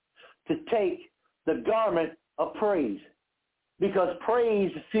us to take the garment of praise, because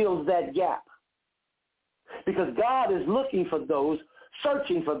praise fills that gap. Because God is looking for those,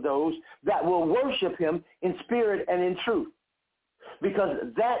 searching for those that will worship him in spirit and in truth. Because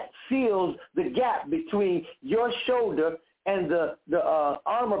that fills the gap between your shoulder and the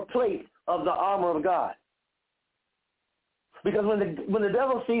armor plate of the armor of God. Because when the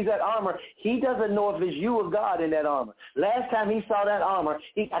devil sees that armor, he doesn't know if it's you or God in that armor. Last time he saw that armor,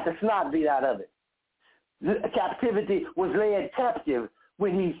 he got the snot beat out of it. The captivity was led captive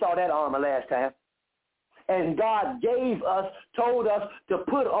when he saw that armor last time. And God told us to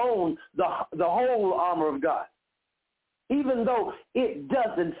put on the whole armor of God. even though it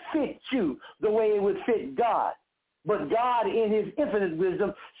doesn't fit you the way it would fit God. But God, in his infinite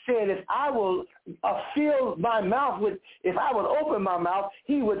wisdom, said if I will fill my mouth with, if I would open my mouth,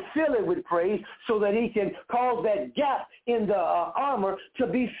 he would fill it with praise so that he can cause that gap in the armor to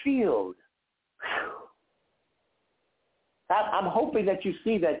be filled. I'm hoping that you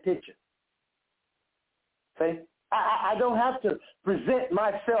see that picture. See? I don't have to present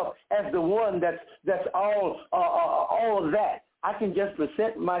myself as the one that's all of that. I can just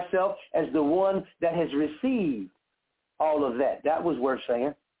present myself as the one that has received all of that. That was worth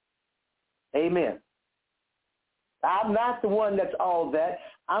saying. Amen. I'm not the one that's all that.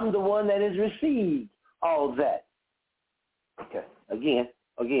 I'm the one that has received all that. Okay. Again,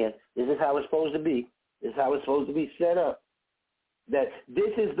 this is how it's supposed to be. This is how it's supposed to be set up. That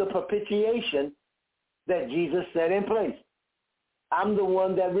this is the propitiation that Jesus set in place. I'm the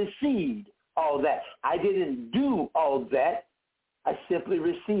one that received all that. I didn't do all that. I simply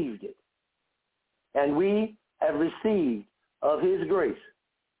received it. And we have received of his grace,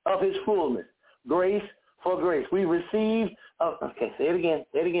 of his fullness, grace for grace. We received of, okay, say it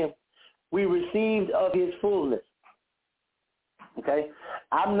again. We received of his fullness. Okay?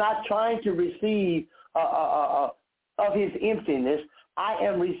 I'm not trying to receive of his emptiness. I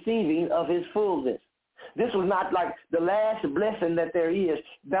am receiving of his fullness. This was not like the last blessing that there is.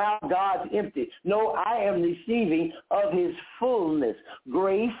 Thou God's empty. No, I am receiving of his fullness.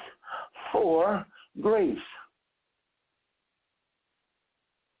 Grace for grace.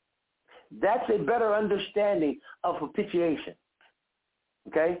 That's a better understanding of propitiation.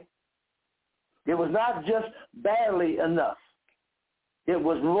 Okay? It was not just barely enough. It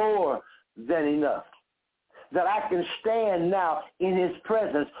was more than enough. That I can stand now in his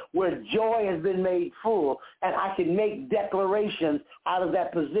presence where joy has been made full, and I can make declarations out of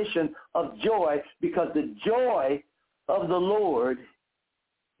that position of joy because the joy of the Lord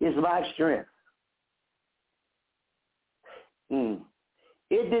is my strength.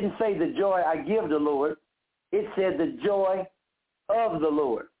 It didn't say the joy I give the Lord. It said the joy of the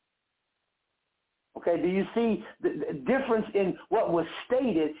Lord. Okay, do you see the difference in what was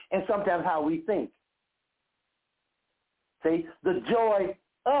stated and sometimes how we think? See, the joy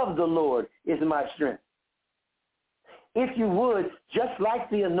of the Lord is my strength. If you would, just like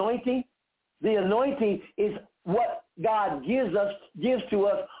the anointing is what God gives to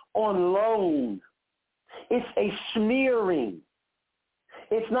us on loan. It's a smearing.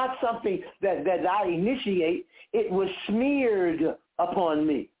 It's not something that I initiate. It was smeared upon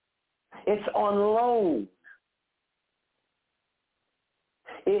me. It's on loan.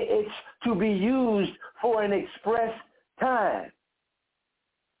 It's to be used for an express time.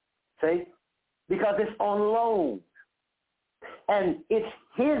 See? Because it's on loan. And it's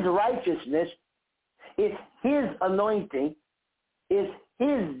his righteousness, it's his anointing, it's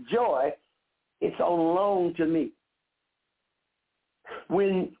his joy, it's on loan to me.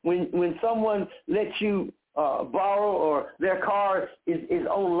 When someone lets you borrow or their car is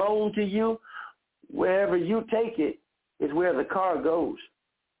on loan to you, wherever you take it is where the car goes.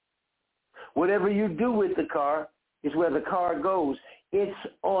 Whatever you do with the car is where the car goes. It's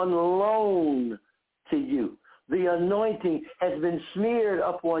on loan to you. The anointing has been smeared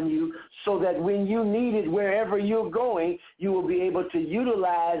upon you so that when you need it wherever you're going, you will be able to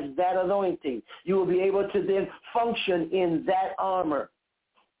utilize that anointing. You will be able to then function in that armor.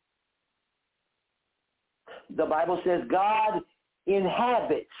 The Bible says God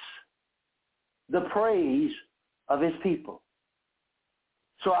inhabits the praise of his people.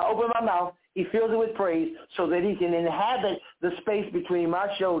 So I open my mouth, he fills it with praise so that he can inhabit the space between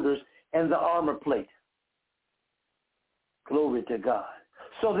my shoulders and the armor plate. Glory to God.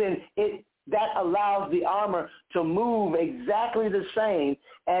 So then that allows the armor to move exactly the same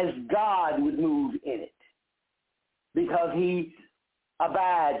as God would move in it because he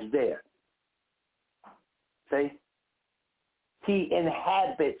abides there. See? He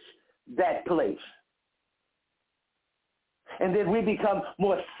inhabits that place. And then we become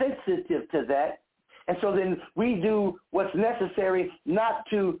more sensitive to that. And so then we do what's necessary not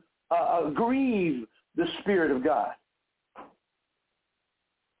to grieve the Spirit of God.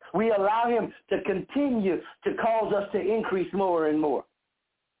 We allow him to continue to cause us to increase more and more.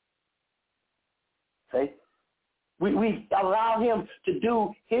 See? We allow him to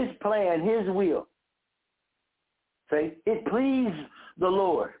do his plan, his will. See? It pleases the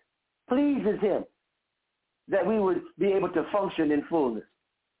Lord, pleases him that we would be able to function in fullness.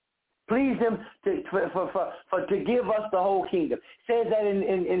 Please him to give us the whole kingdom. It says that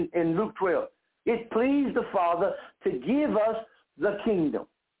in Luke 12. It pleased the Father to give us the kingdom.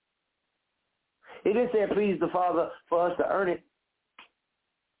 It didn't say it pleased the Father for us to earn it.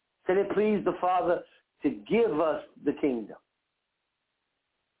 It said it pleased the Father to give us the kingdom.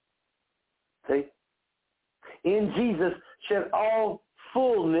 See? In Jesus shall all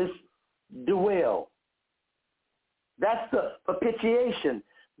fullness dwell. That's the propitiation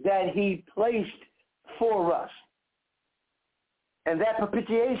that he placed for us. And that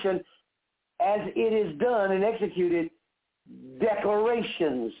propitiation, as it is done and executed,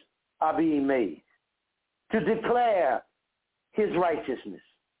 declarations are being made to declare his righteousness,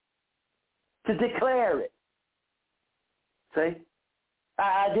 to declare it. See?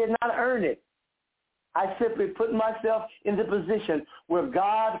 I did not earn it. I simply put myself in the position where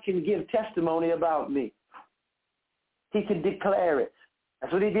God can give testimony about me. He can declare it.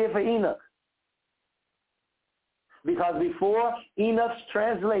 That's what he did for Enoch. Because before Enoch's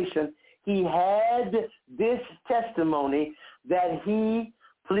translation, he had this testimony that he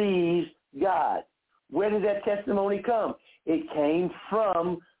pleased God. Where did that testimony come? It came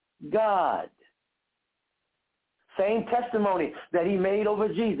from God. Same testimony that he made over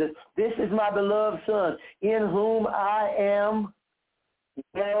Jesus. This is my beloved Son, in whom I am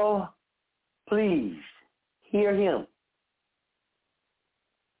well pleased. Hear him.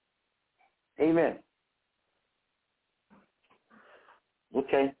 Amen.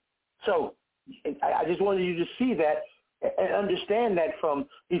 Okay. So I just wanted you to see that and understand that from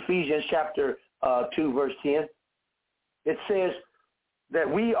Ephesians chapter 2, verse 10. It says that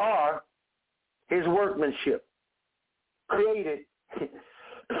we are his workmanship, created,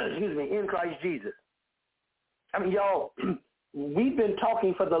 in Christ Jesus. I mean, y'all, we've been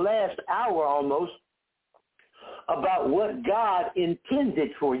talking for the last hour almost about what God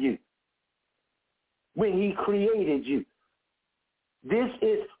intended for you when he created you.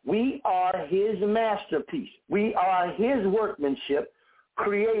 We are his masterpiece. We are his workmanship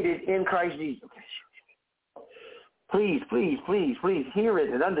created in Christ Jesus. Please, please, please, please hear it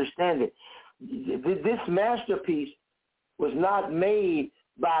and understand it. This masterpiece was not made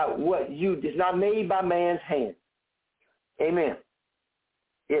by it's not made by man's hand. Amen.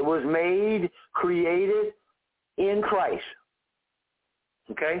 It was made, created in Christ.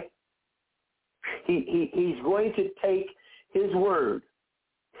 Okay? He's going to take his word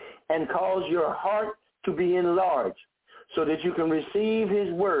and cause your heart to be enlarged so that you can receive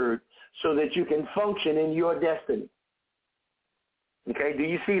his word so that you can function in your destiny. Okay, do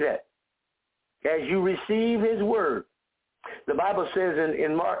you see that? As you receive his word, the Bible says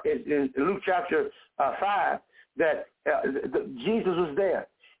in Luke chapter 5 that Jesus was there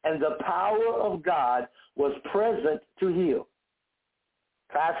and the power of God was present to heal.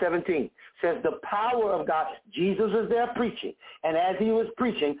 5:17 says the power of God, Jesus was there preaching, and as he was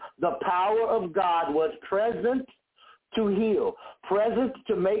preaching, the power of God was present to heal, present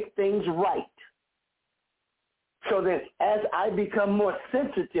to make things right. So that as I become more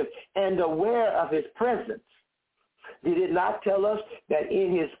sensitive and aware of his presence, did it not tell us that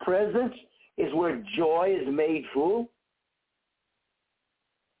in his presence is where joy is made full?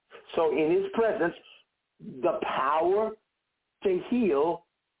 So in his presence, the power to heal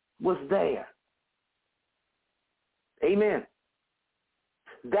was there. Amen.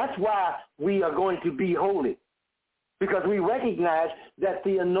 That's why we are going to be holy, because we recognize that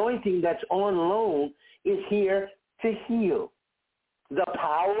the anointing that's on loan is here to heal. The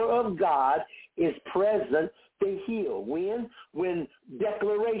power of God is present to heal. When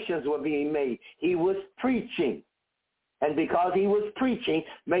declarations were being made, he was preaching. And because he was preaching,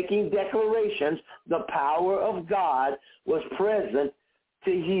 making declarations, the power of God was present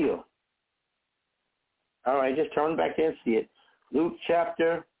to heal. All right, just turn back there and see it. Luke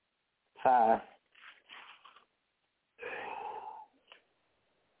chapter 5.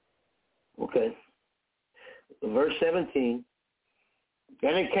 Okay. Verse 17.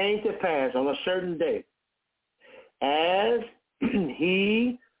 And it came to pass on a certain day, as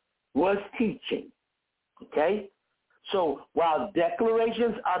he was teaching. Okay? So while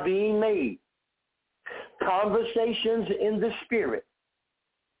declarations are being made, conversations in the Spirit,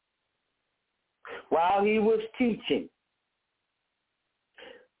 while he was teaching,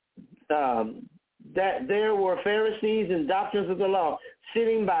 that there were Pharisees and doctors of the law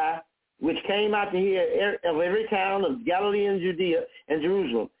sitting by, which came out to hear of every town of Galilee and Judea and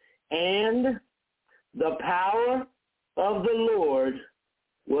Jerusalem. And the power of the Lord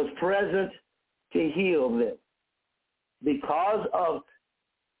was present to heal them. Because of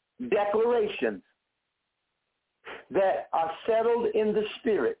declarations that are settled in the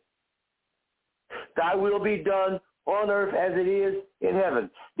Spirit, thy will be done on earth as it is in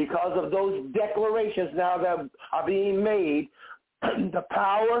heaven. Because of those declarations now that are being made, the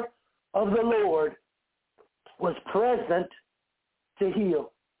power of the Lord was present to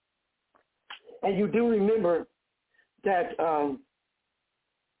heal. And you do remember that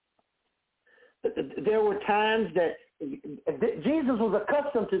there were times that Jesus was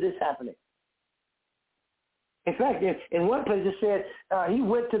accustomed to this happening. In fact, in one place it said he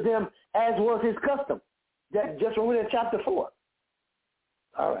went to them as was his custom. That just when we're in chapter 4.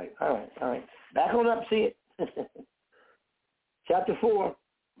 All right. Back on up, see it. Chapter 4,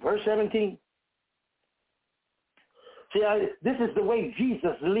 verse 17. See, this is the way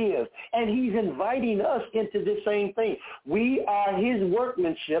Jesus lives, and he's inviting us into this same thing. We are his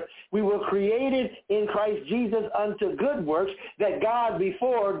workmanship. We were created in Christ Jesus unto good works that God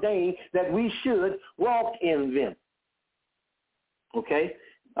before ordained that we should walk in them. Okay?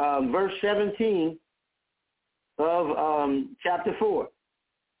 Verse 17 of chapter 4.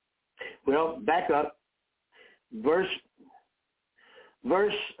 Well, back up. Verse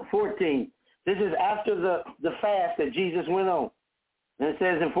 14. This is after the fast that Jesus went on. And it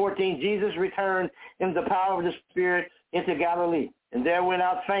says in 14, Jesus returned in the power of the Spirit into Galilee. And there went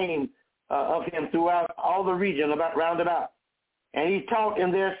out fame of him throughout all the region round about. And he taught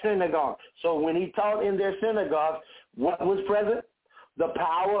in their synagogue. So when he taught in their synagogue, what was present? The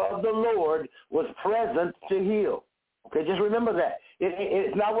power of the Lord was present to heal. Okay, just remember that.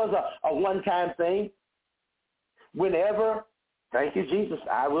 It not was a one-time thing. Whenever, thank you, Jesus,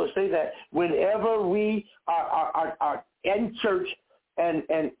 I will say that, whenever we are in church and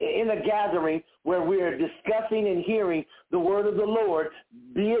in a gathering where we are discussing and hearing the word of the Lord,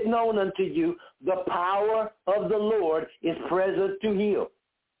 be it known unto you, the power of the Lord is present to heal.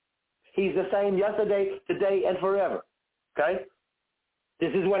 He's the same yesterday, today, and forever. Okay?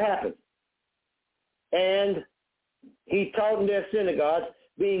 This is what happened. And he taught in their synagogues,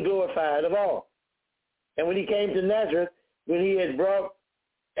 being glorified of all. And when he came to Nazareth, when he had brought,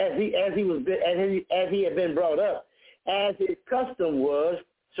 as he had been brought up, as his custom was.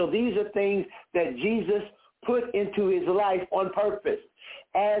 So these are things that Jesus put into his life on purpose,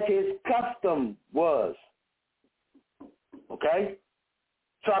 as his custom was. Okay?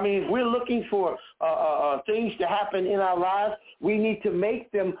 So, I mean, if we're looking for things to happen in our lives, we need to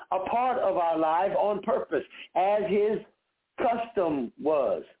make them a part of our life on purpose, as his custom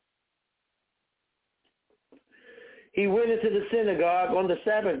was. He went into the synagogue on the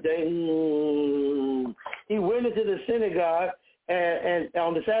Sabbath day. He went into the synagogue and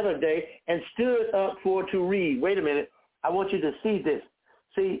on the Sabbath day and stood up to read. Wait a minute. I want you to see this.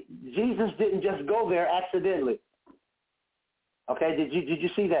 See, Jesus didn't just go there accidentally. Okay, did you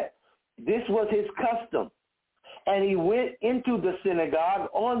see that? This was his custom. And he went into the synagogue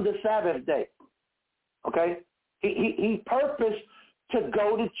on the Sabbath day. Okay? He purposed to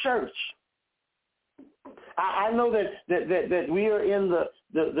go to church. I know that we are in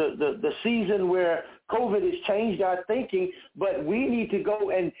the season where COVID has changed our thinking, but we need to go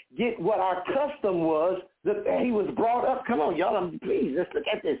and get what our custom was. That he was brought up. Come on, y'all, please, let's look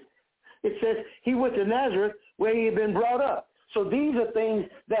at this. It says he went to Nazareth where he had been brought up. So these are things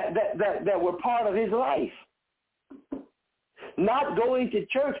that were part of his life. Not going to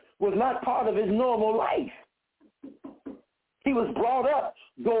church was not part of his normal life. He was brought up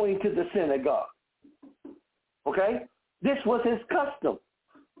going to the synagogue. Okay? This was his custom.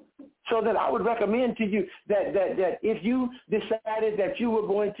 So that I would recommend to you that if you decided that you were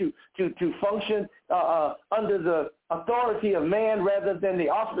going to function under the authority of man rather than the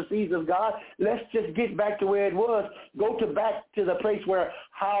auspices of God, let's just get back to where it was. Go back to the place where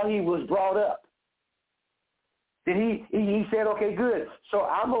how he was brought up. Then he said, okay, good. So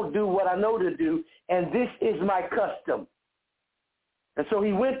I'm going to do what I know to do, and this is my custom. And so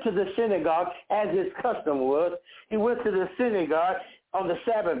he went to the synagogue, as his custom was. He went to the synagogue on the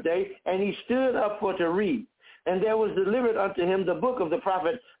Sabbath day, and he stood up to read. And there was delivered unto him the book of the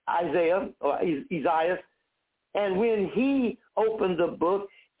prophet Isaiah. And when he opened the book,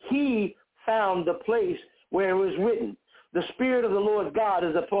 he found the place where it was written, the Spirit of the Lord God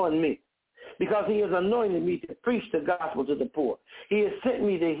is upon me, because he has anointed me to preach the gospel to the poor. He has sent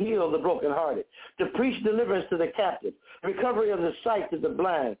me to heal the brokenhearted, to preach deliverance to the captives, recovery of the sight to the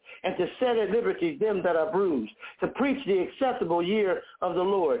blind, and to set at liberty them that are bruised, to preach the acceptable year of the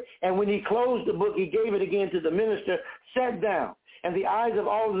Lord. And when he closed the book, he gave it again to the minister, sat down. And the eyes of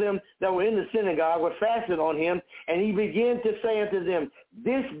all of them that were in the synagogue were fastened on him. And he began to say unto them,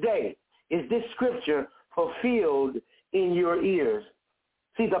 this day is this scripture fulfilled in your ears.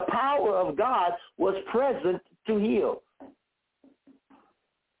 See, the power of God was present to heal.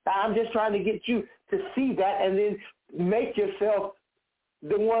 I'm just trying to get you to see that and then make yourself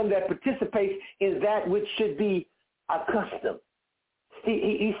the one that participates in that which should be accustomed.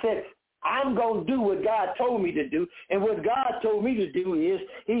 He said, I'm going to do what God told me to do. And what God told me to do is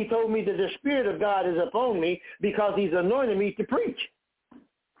he told me that the Spirit of God is upon me because he's anointed me to preach.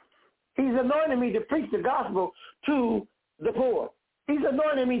 He's anointed me to preach the gospel to the poor. He's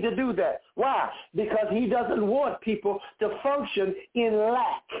anointed me to do that. Why? Because he doesn't want people to function in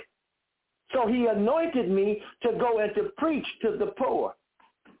lack. So he anointed me to go and to preach to the poor.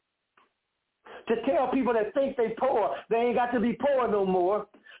 To tell people that think they're poor, they ain't got to be poor no more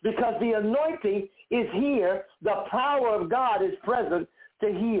because the anointing is here. The power of God is present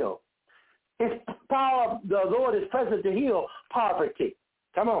to heal. His power, the Lord is present to heal poverty.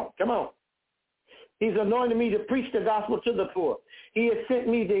 Come on, come on. He's anointed me to preach the gospel to the poor. He has sent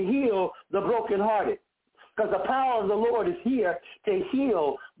me to heal the brokenhearted. Because the power of the Lord is here to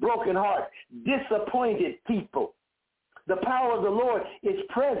heal broken hearts, disappointed people. The power of the Lord is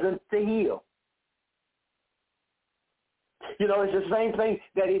present to heal. You know, it's the same thing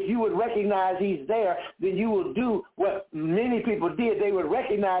that if you would recognize he's there, then you will do what many people did. They would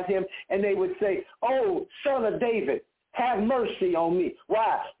recognize him and they would say, "Oh, Son of David, have mercy on me."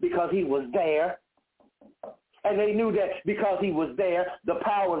 Why? Because he was there. And they knew that because he was there, the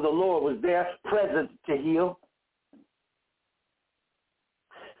power of the Lord was there, present to heal.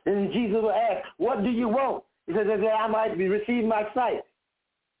 And Jesus will ask, "What do you want?" He says, "That I might receive my sight."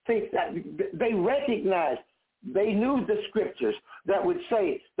 See, they recognized, they knew the scriptures that would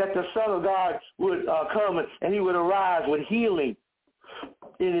say that the Son of God would come and he would arise with healing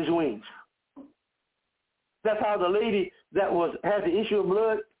in his wings. That's how the lady that had the issue of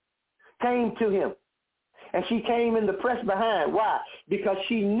blood came to him. And she came in the press behind. Why? Because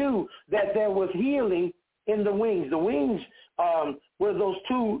she knew that there was healing in the wings. The wings were those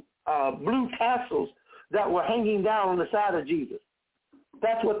two blue tassels that were hanging down on the side of Jesus.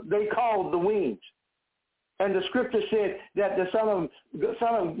 That's what they called the wings. And the scripture said that the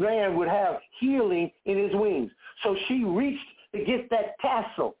Son of Man would have healing in his wings. So she reached to get that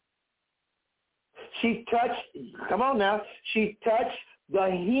tassel. She touched, come on now, she touched the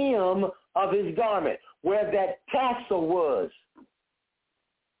hem of his garment, where that tassel was.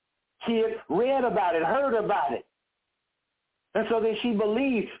 She had read about it, heard about it. And so then she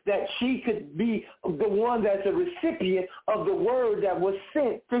believed that she could be the one that's a recipient of the word that was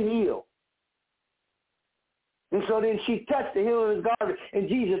sent to heal. And so then she touched the hem of his garment, and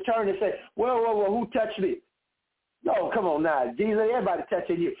Jesus turned and said, well, who touched me? No, come on now, Jesus, everybody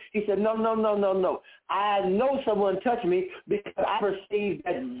touching you. He said, no. I know someone touched me because I perceived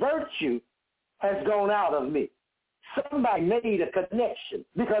that virtue has gone out of me. Somebody made a connection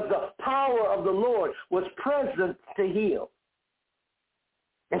because the power of the Lord was present to heal.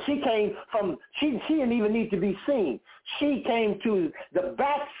 And she came from, she didn't even need to be seen. She came to the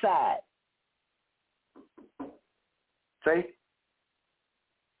backside. See?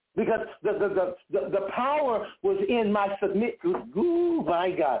 Because the power was in my submission. Ooh,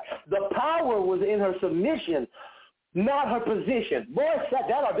 my God. The power was in her submission, not her position. Boy,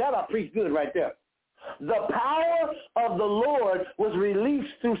 that'll preach good right there. The power of the Lord was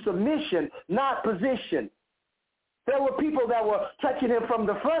released through submission, not position. There were people that were touching him from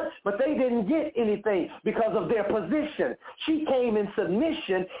the front, but they didn't get anything because of their position. She came in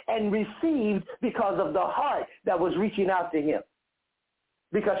submission and received because of the heart that was reaching out to him.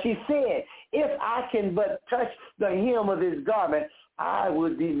 Because she said, if I can but touch the hem of his garment, I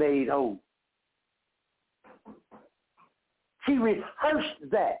would be made whole. She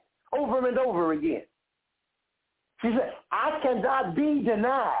rehearsed that over and over again. She said, I cannot be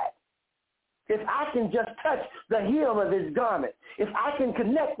denied if I can just touch the hem of his garment. If I can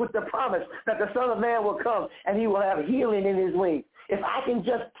connect with the promise that the Son of Man will come and he will have healing in his wings. If I can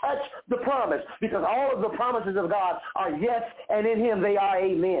just touch the promise, because all of the promises of God are yes, and in him they are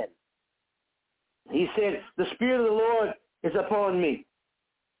amen. He said, the Spirit of the Lord is upon me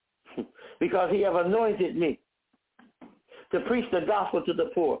because he have anointed me to preach the gospel to the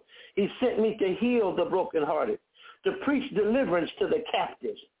poor. He sent me to heal the brokenhearted, to preach deliverance to the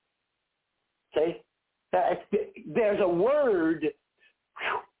captives. Okay? There's a word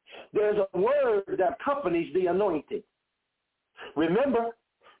that accompanies the anointing. Remember,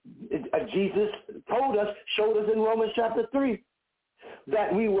 Jesus told us, showed us in Romans chapter 3,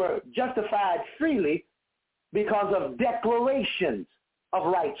 that we were justified freely because of declarations of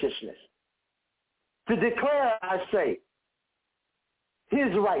righteousness. To declare, I say,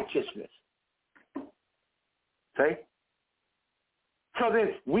 his righteousness. Okay? So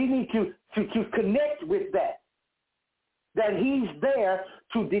then we need to connect with that he's there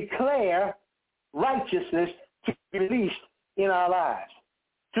to declare righteousness to be released in our lives,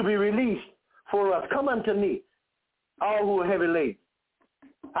 to be released for us. Come unto me, all who are heavy laden,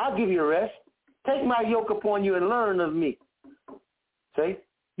 I'll give you rest. Take my yoke upon you and learn of me. See?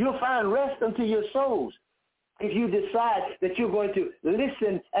 You'll find rest unto your souls if you decide that you're going to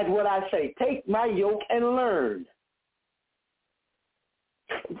listen at what I say. Take my yoke and learn.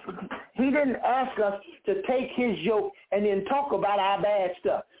 He didn't ask us to take his yoke and then talk about our bad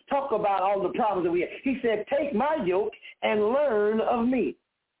stuff. Talk about all the problems that we have. He said, take my yoke and learn of me.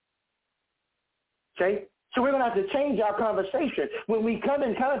 Okay? So we're going to have to change our conversation. When we come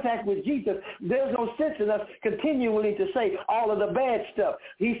in contact with Jesus, there's no sense in us continually to say all of the bad stuff.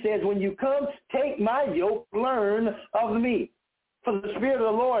 He says, when you come, take my yoke, learn of me. For the Spirit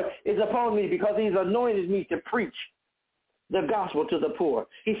of the Lord is upon me because he's anointed me to preach the gospel to the poor.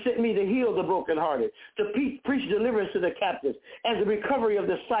 He sent me to heal the brokenhearted, to preach deliverance to the captives, and the recovery of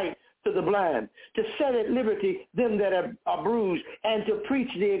the sight to the blind, to set at liberty them that are bruised, and to preach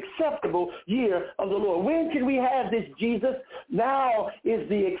the acceptable year of the Lord. When can we have this, Jesus? Now is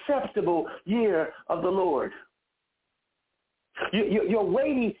the acceptable year of the Lord. Your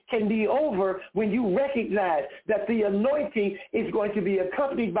waiting can be over when you recognize that the anointing is going to be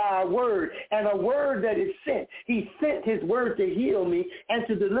accompanied by a word, and a word that is sent. He sent his word to heal me and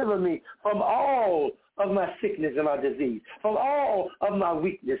to deliver me from all of my sickness and my disease, from all of my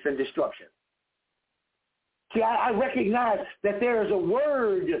weakness and destruction. See, I recognize that there is a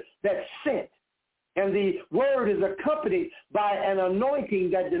word that's sent, and the word is accompanied by an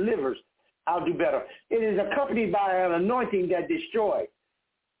anointing that delivers. I'll do better. It is accompanied by an anointing that destroys.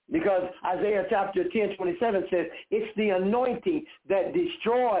 Because Isaiah chapter 10:27 says, it's the anointing that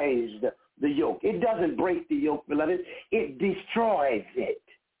destroys the yoke. It doesn't break the yoke, beloved. It destroys it.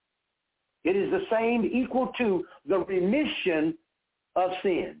 It is the same, equal to the remission of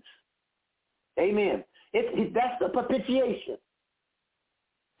sins. Amen. That's the propitiation.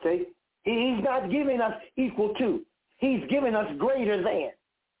 See? He's not giving us equal to. He's giving us greater than.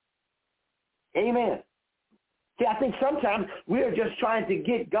 Amen. See, I think sometimes we're just trying to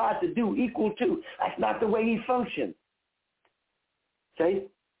get God to do equal to. That's not the way he functions. See?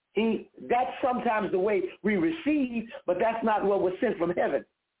 That's sometimes the way we receive, but that's not what was sent from heaven.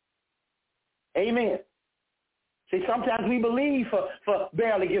 Amen. See, sometimes we believe for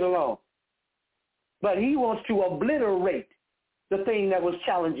barely get along. But he wants to obliterate the thing that was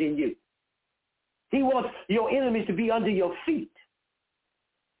challenging you. He wants your enemies to be under your feet.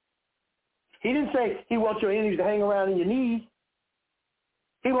 He didn't say he wants your enemies to hang around in your knees.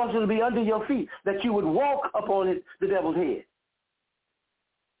 He wants them to be under your feet, that you would walk upon the devil's head.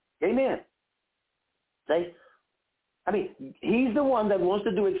 Amen. See? I mean, he's the one that wants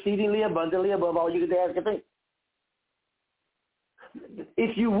to do exceedingly abundantly above all you could ask or think.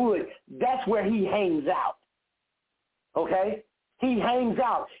 If you would, that's where he hangs out. Okay? He hangs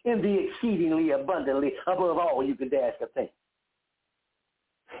out in the exceedingly abundantly above all you could ask or think.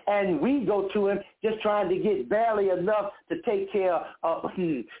 And we go to him just trying to get barely enough to take care of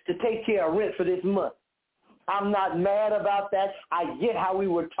rent for this month. I'm not mad about that. I get how we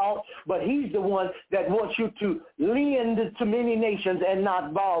were taught, but he's the one that wants you to lend to many nations and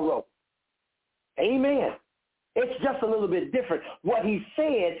not borrow. Amen. It's just a little bit different what he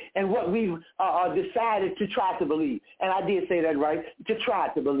said and what we've decided to try to believe. And I did say that right, to try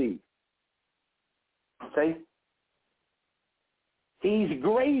to believe. See? He's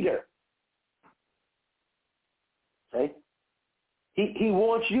greater. See? He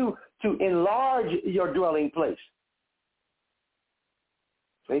wants you to enlarge your dwelling place.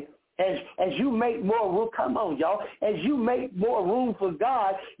 See? As you make more room, come on, y'all. As you make more room for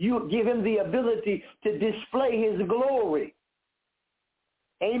God, you give him the ability to display his glory.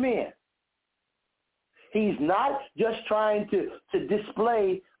 Amen. He's not just trying to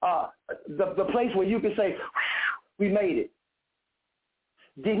display the place where you can say, we made it.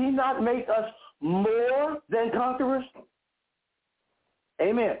 Did he not make us more than conquerors?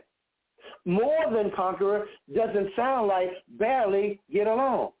 Amen. More than conqueror doesn't sound like barely get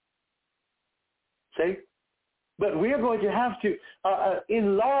along. See? But we're going to have to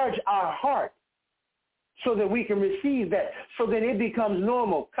enlarge our heart so that we can receive that, so that it becomes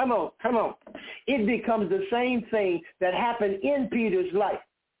normal. Come on. It becomes the same thing that happened in Peter's life.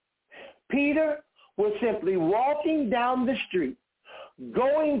 Peter was simply walking down the street,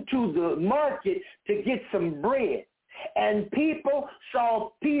 going to the market to get some bread. And people saw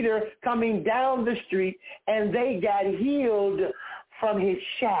Peter coming down the street, and they got healed from his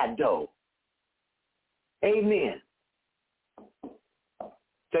shadow. Amen.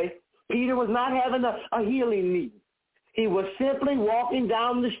 Okay? Peter was not having a healing meeting. He was simply walking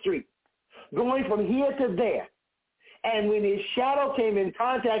down the street, going from here to there. And when his shadow came in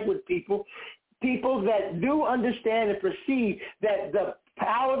contact with people that do understand and perceive that the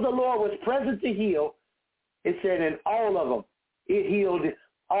power of the Lord was present to heal. It said in all of them, it healed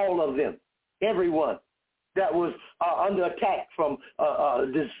all of them, everyone that was under attack from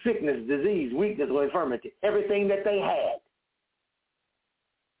this sickness, disease, weakness, or infirmity, everything that they had.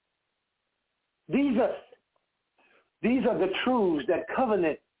 These are the truths that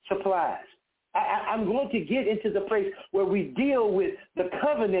covenant supplies. I'm going to get into the place where we deal with the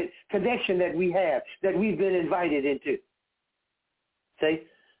covenant connection that we have, that we've been invited into. See?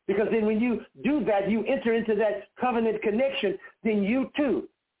 Because then when you do that, you enter into that covenant connection, then you too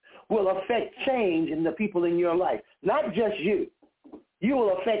will affect change in the people in your life. Not just you. You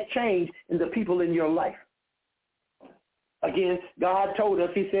will affect change in the people in your life. Again, God told us,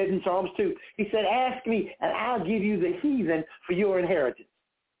 he said in Psalms 2, he said, ask me and I'll give you the heathen for your inheritance.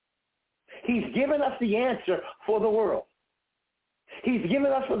 He's given us the answer for the world. He's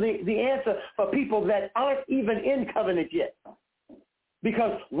given us the answer for people that aren't even in covenant yet.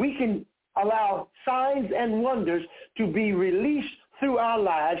 Because we can allow signs and wonders to be released through our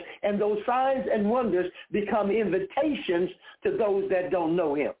lives, and those signs and wonders become invitations to those that don't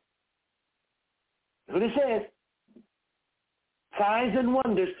know him. That's what it says. Signs and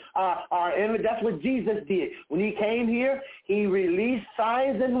wonders and that's what Jesus did. When he came here, he released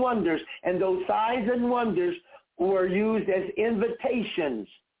signs and wonders, and those signs and wonders were used as invitations.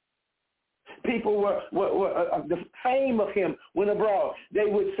 People were the fame of him went abroad. They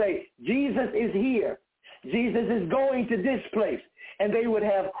would say, Jesus is here. Jesus is going to this place. And they would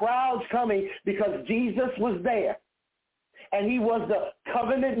have crowds coming because Jesus was there. And he was the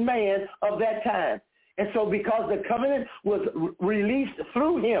covenant man of that time. And so because the covenant was released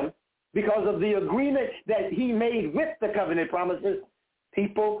through him, because of the agreement that he made with the covenant promises,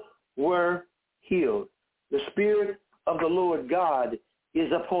 people were healed. The Spirit of the Lord God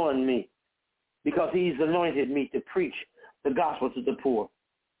is upon me, because he's anointed me to preach the gospel to the poor.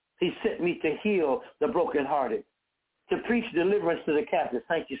 He sent me to heal the brokenhearted, to preach deliverance to the captives.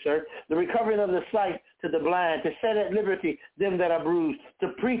 Thank you, sir. The recovering of the sight to the blind, to set at liberty them that are bruised, to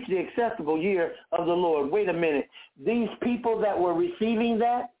preach the acceptable year of the Lord. Wait a minute. These people that were receiving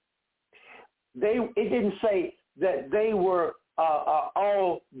that, it didn't say that they were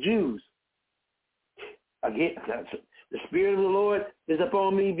all Jews. Again, the Spirit of the Lord is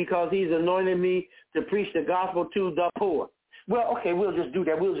upon me because he's anointed me to preach the gospel to the poor. Well, okay, we'll just do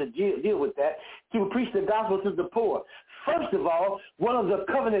that. We'll just deal with that. To preach the gospel to the poor. First of all, one of the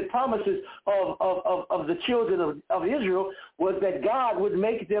covenant promises of the children of Israel was that God would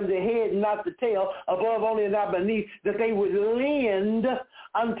make them the head and not the tail, above only and not beneath, that they would lend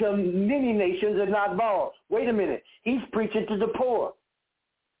unto many nations and not borrow. Wait a minute. He's preaching to the poor.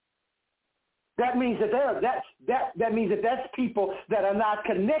 That means that means that that's people that are not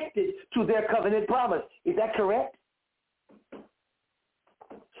connected to their covenant promise. Is that correct?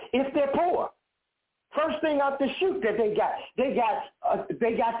 If they're poor, first thing out the chute that they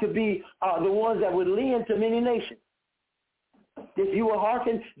got to be the ones that would lend to many nations. If you will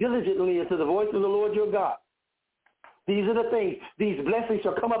hearken diligently unto the voice of the Lord your God, these are the things. These blessings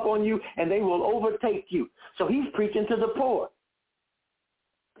shall come upon you, and they will overtake you. So he's preaching to the poor.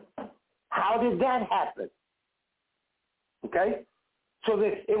 How did that happen? Okay? So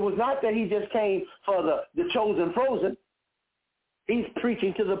that it was not that he just came for the chosen frozen. He's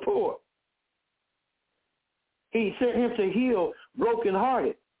preaching to the poor. He sent him to heal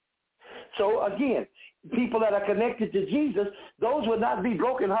brokenhearted. So again, people that are connected to Jesus, those would not be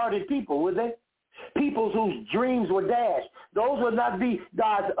brokenhearted people, would they? People whose dreams were dashed. Those would not be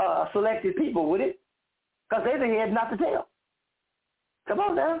God's selected people, would it? Because they're the head, not the tail. Come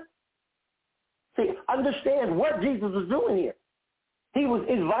on now. See, understand what Jesus was doing here. He was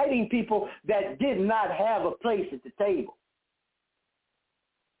inviting people that did not have a place at the table.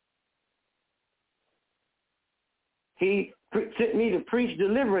 He sent me to preach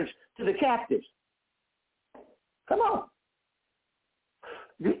deliverance to the captives. Come on.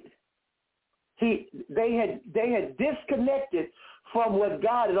 They had disconnected from what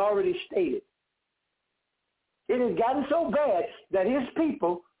God had already stated. It had gotten so bad that his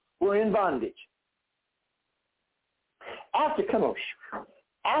people were in bondage.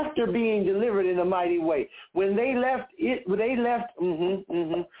 After being delivered in a mighty way, when they left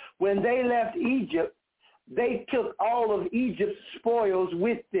Egypt, they took all of Egypt's spoils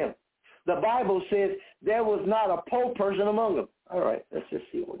with them. The Bible says there was not a poor person among them. All right, let's just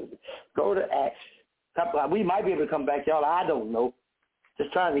see what it is. Go to Acts. We might be able to come back, y'all. I don't know.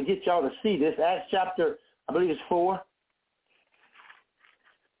 Just trying to get y'all to see this. Acts chapter, I believe it's 4.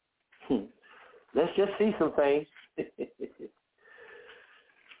 Let's just see some things.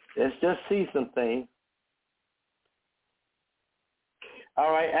 Let's just see some things.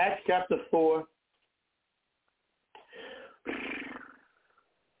 All right, Acts chapter 4.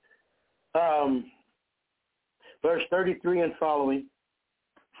 Verse 33 and following.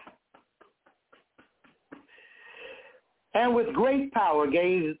 And with great power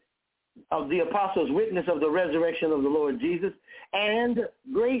gave of the apostles witness of the resurrection of the Lord Jesus, and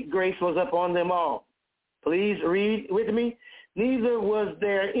great grace was upon them all. Please read with me. Neither was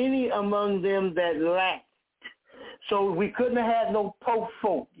there any among them that lacked. So we couldn't have had no poor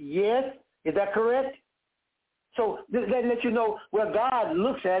folk. Yes? Is that correct? So that lets you know where God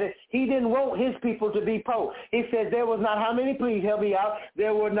looks at it. He didn't want his people to be poor. He says there was not how many, please help me out,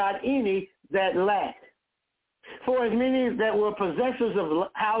 there were not any that lacked. For as many that were possessors of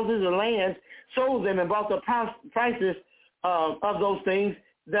houses or lands sold them and bought the prices of those things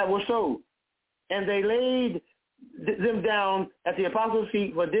that were sold. And they laid them down at the apostles'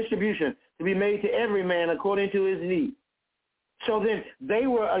 feet for distribution to be made to every man according to his need. So then they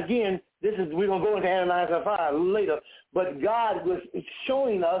were, again, we're going to go into Ananias and Sapphira later, but God was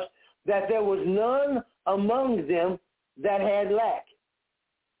showing us that there was none among them that had lack.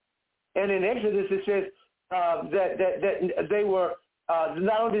 And in Exodus it says that they were,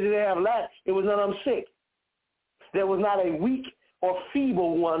 not only did they have lack, it was none of them sick. There was not a weak or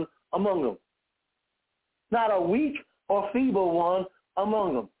feeble one among them. Not a weak or feeble one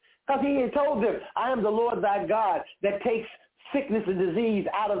among them. Because he had told them, I am the Lord thy God that takes sickness and disease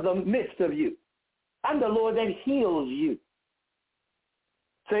out of the midst of you. I'm the Lord that heals you.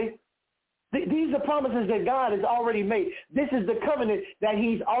 See? These are promises that God has already made. This is the covenant that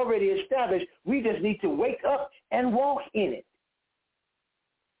he's already established. We just need to wake up and walk in it.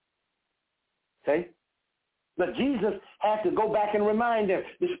 See? But Jesus had to go back and remind them,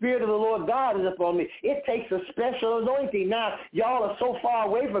 the Spirit of the Lord God is upon me. It takes a special anointing. Now, y'all are so far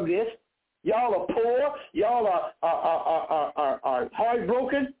away from this. Y'all are poor. Y'all are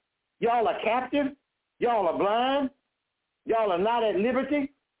heartbroken. Y'all are captive. Y'all are blind. Y'all are not at liberty.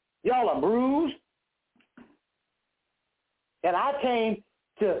 Y'all are bruised. And I came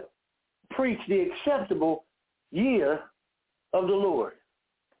to preach the acceptable year of the Lord.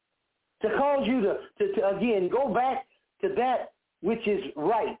 To cause you to again, go back to that which is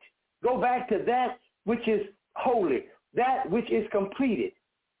right. Go back to that which is holy. That which is completed.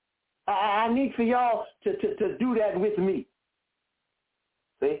 I need for y'all to do that with me.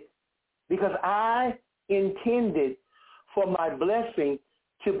 See? Because I intended for my blessing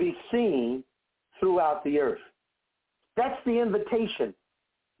to be seen throughout the earth. That's the invitation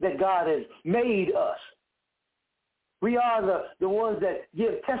that God has made us. We are the ones that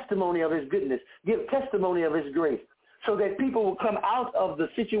give testimony of his goodness, give testimony of his grace, so that people will come out of the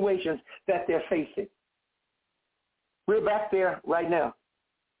situations that they're facing. We're back there right now.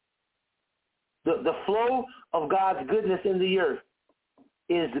 The flow of God's goodness in the earth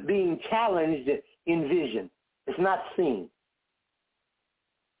is being challenged in vision. It's not seen.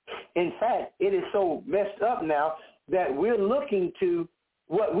 In fact, it is so messed up now that we're looking to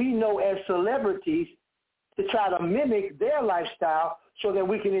what we know as celebrities to try to mimic their lifestyle so that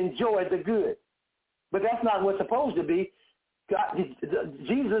we can enjoy the good. But that's not what's supposed to be. God,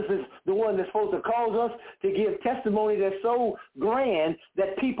 Jesus is the one that's supposed to cause us to give testimony that's so grand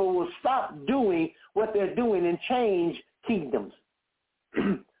that people will stop doing what they're doing and change kingdoms.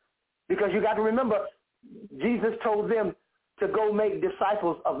 Because you got to remember, Jesus told them to go make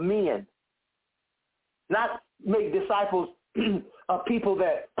disciples of men, not make disciples of people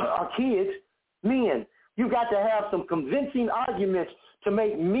that are kids, men. You got to have some convincing arguments to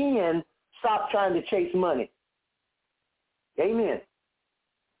make men stop trying to chase money. Amen.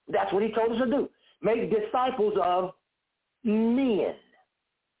 That's what he told us to do. Make disciples of men.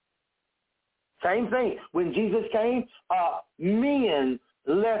 Same thing. When Jesus came, men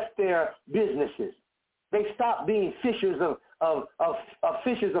left their businesses. They stopped being fishers of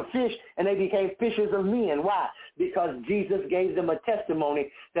fishers of fish, and they became fishers of men. Why? Because Jesus gave them a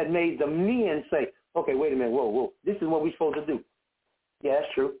testimony that made the men say, okay, wait a minute, whoa, this is what we're supposed to do. Yeah,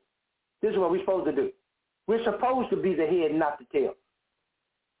 that's true. This is what we're supposed to do. We're supposed to be the head, not the tail.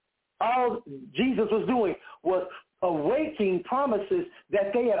 All Jesus was doing was awakening promises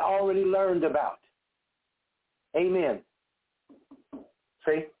that they had already learned about. Amen.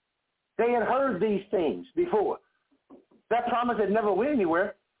 See? They had heard these things before. That promise had never went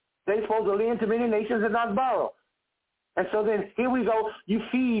anywhere. They're supposed to lend to many nations and not borrow. And so then here we go. You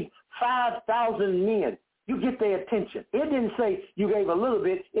feed 5,000 men. You get their attention. It didn't say you gave a little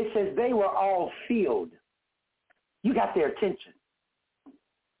bit. It says they were all filled. You got their attention.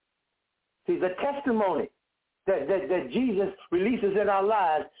 See, the testimony that Jesus releases in our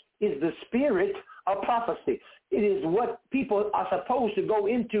lives is the spirit of prophecy. It is what people are supposed to go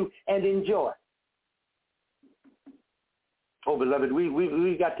into and enjoy. Oh, beloved,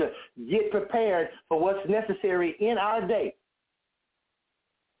 we got to get prepared for what's necessary in our day.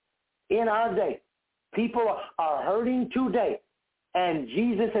 In our day. People are hurting today, and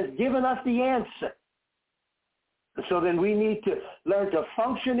Jesus has given us the answer. So then we need to learn to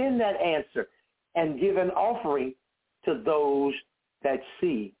function in that answer and give an offering to those that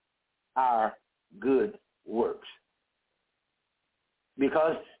see our good works.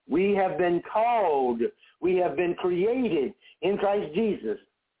 Because we have been called, we have been created in Christ Jesus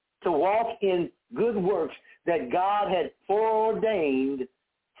to walk in good works that God had foreordained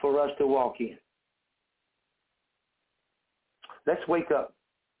for us to walk in. Let's wake up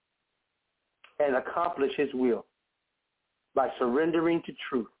and accomplish his will by surrendering to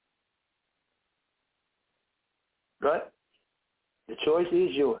truth. But the choice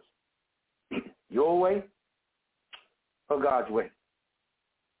is yours. Your way or God's way.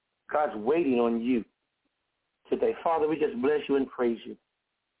 God's waiting on you today. Father, we just bless you and praise you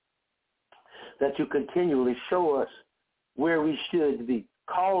that you continually show us where we should be.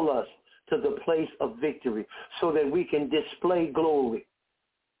 Call us to the place of victory so that we can display glory,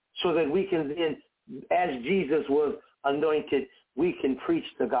 so that we can then, as Jesus was anointed, we can preach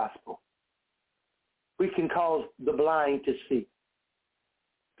the gospel. We can cause the blind to see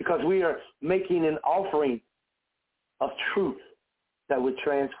because we are making an offering of truth that would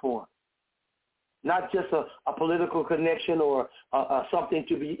transform. Not just a political connection or something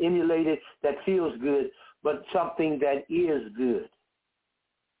to be emulated that feels good, but something that is good.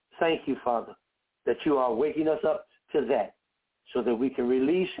 Thank you, Father, that you are waking us up to that so that we can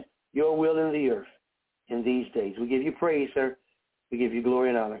release your will in the earth in these days. We give you praise, sir. We give you glory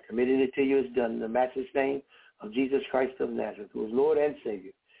and honor. Committing it to you is done in the matchless name of Jesus Christ of Nazareth, who is Lord and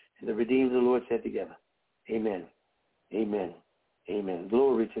Savior. And the redeemed of the Lord said together, amen, amen, amen.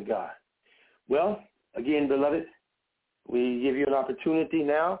 Glory to God. Well, again, beloved, we give you an opportunity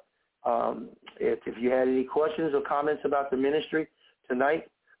now. If you had any questions or comments about the ministry tonight,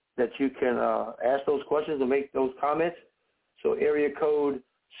 that you can ask those questions or make those comments. So area code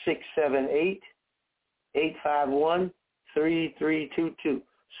 678-851-3322.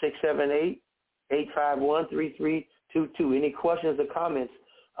 678-851-3322. Any questions or comments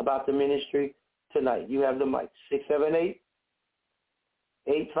about the ministry tonight? You have the mic.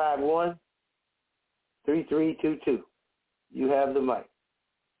 678-851-3322. You have the mic.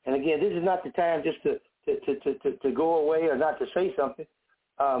 And again, this is not the time just to go away or not to say something.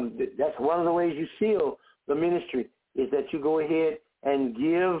 That's one of the ways you seal the ministry is that you go ahead and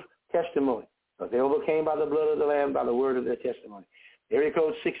give testimony. But they overcame by the blood of the Lamb, by the word of their testimony. Area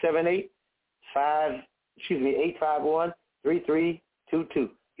code 851-3322.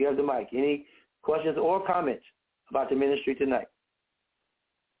 You have the mic. Any questions or comments about the ministry tonight?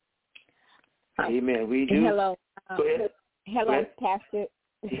 Amen. We do. Hello. Go ahead. Hello, Go ahead. Pastor.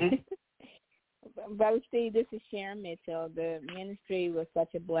 Mm-hmm. Brother Steve, this is Sharon Mitchell. The ministry was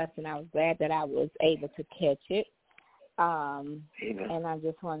such a blessing. I was glad that I was able to catch it. Amen. And I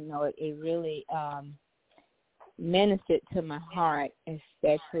just want to know it really ministered to my heart,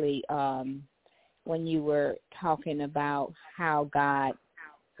 especially when you were talking about how God,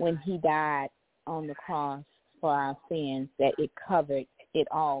 when he died on the cross for our sins, that it covered it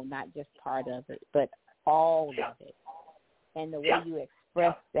all, not just part of it, but all of it. And the way you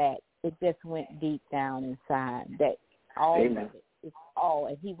expressed that, it just went deep down inside, that all Amen. of it, it's all.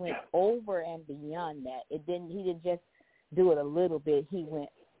 And he went over and beyond that. He didn't just do it a little bit. He went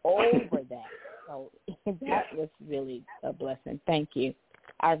over that. So that was really a blessing. Thank you.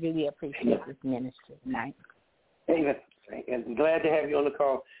 I really appreciate this ministry tonight. Amen. And glad to have you on the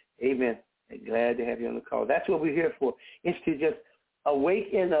call. Amen. And glad to have you on the call. That's what we're here for. It's to just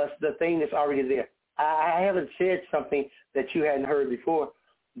awaken us the thing that's already there. I haven't said something that you hadn't heard before,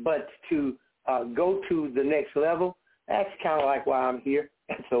 but to go to the next level, that's kind of like why I'm here.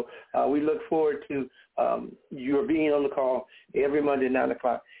 And so we look forward to your being on the call every Monday at 9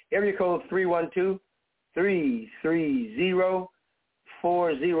 o'clock. Area code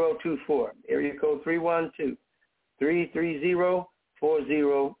 312-330-4024. Area code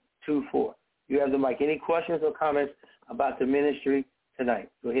 312-330-4024. You have the mic. Any questions or comments about the ministry tonight?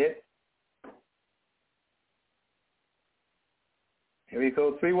 Go ahead. Area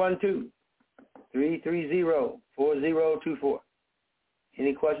code 312-330-4024.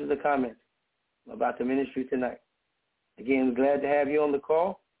 Any questions or comments about the ministry tonight? Again, glad to have you on the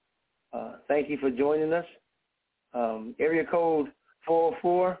call. Thank you for joining us. Area code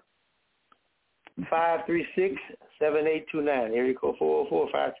 404-536-7829. Area code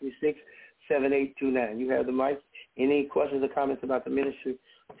 404-536-7829. 888-267-7829. You have the mic. Any questions or comments about the ministry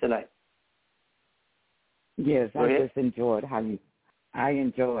tonight? Yes, I just enjoyed how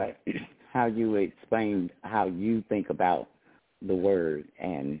you explained how you think about the word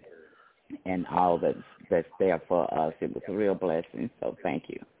and all that's there for us. It was a real blessing, so thank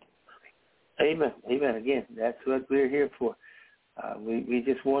you. Amen. Amen. Again, that's what we're here for. We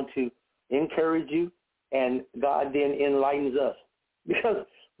just want to encourage you, and God then enlightens us. Because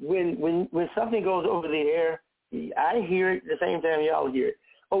when something goes over the air, I hear it the same time y'all hear it.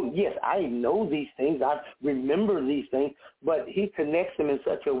 Oh, yes, I know these things. I remember these things, but he connects them in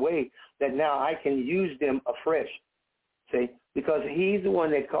such a way that now I can use them afresh, see, because he's the one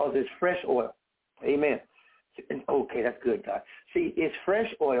that causes fresh oil. Amen. Okay, that's good, God. See, it's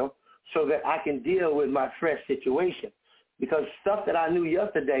fresh oil so that I can deal with my fresh situation. Because stuff that I knew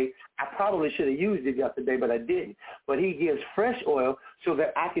yesterday, I probably should have used it yesterday, but I didn't. But he gives fresh oil so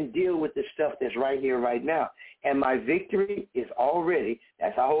that I can deal with the stuff that's right here, right now. And my victory is already,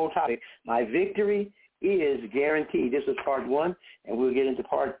 that's our whole topic, my victory is guaranteed. This is part 1, and we'll get into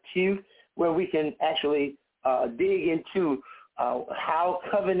part 2, where we can actually dig into how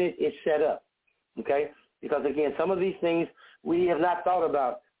covenant is set up, okay? Because, again, some of these things we have not thought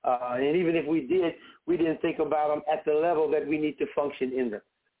about. And even if we did, we didn't think about them at the level that we need to function in them.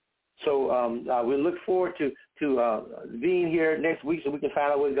 So we look forward to being here next week so we can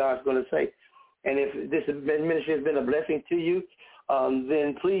find out what God's going to say. And if this ministry has been a blessing to you,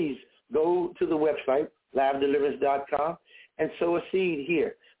 then please go to the website, livedeliverance.com, and sow a seed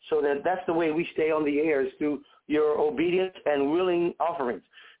here. So that's the way we stay on the air, is through your obedience and willing offerings,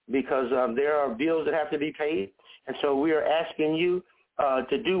 because there are bills that have to be paid. And so we are asking you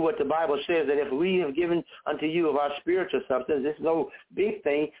to do what the Bible says, that if we have given unto you of our spiritual substance, it's no big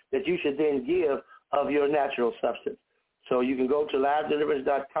thing that you should then give of your natural substance. So you can go to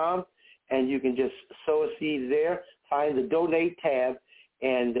livedeliverance.com, and you can just sow a seed there, find the donate tab,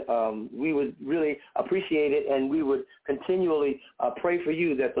 and we would really appreciate it, and we would continually pray for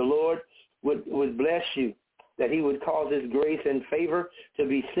you that the Lord would bless you, that he would cause his grace and favor to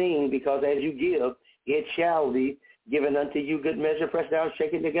be seen, because as you give, it shall be given unto you, good measure, pressed down,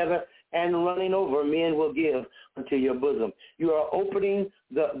 shaken together, and running over, men will give unto your bosom. You are opening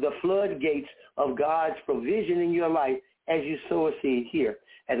the floodgates of God's provision in your life as you sow a seed here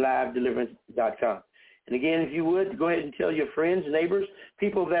at livedeliverance.com. And again, if you would, go ahead and tell your friends, neighbors,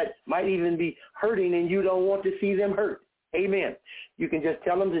 people that might even be hurting and you don't want to see them hurt. Amen. You can just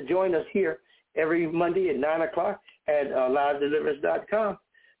tell them to join us here every Monday at 9 o'clock at livedeliverance.com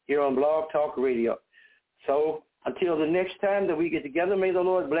here on Blog Talk Radio. So until the next time that we get together, may the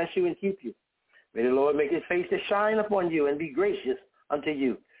Lord bless you and keep you. May the Lord make his face to shine upon you and be gracious unto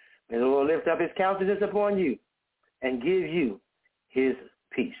you. May the Lord lift up his countenance upon you and give you his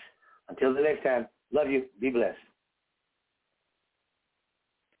peace. Until the next time, love you. Be blessed.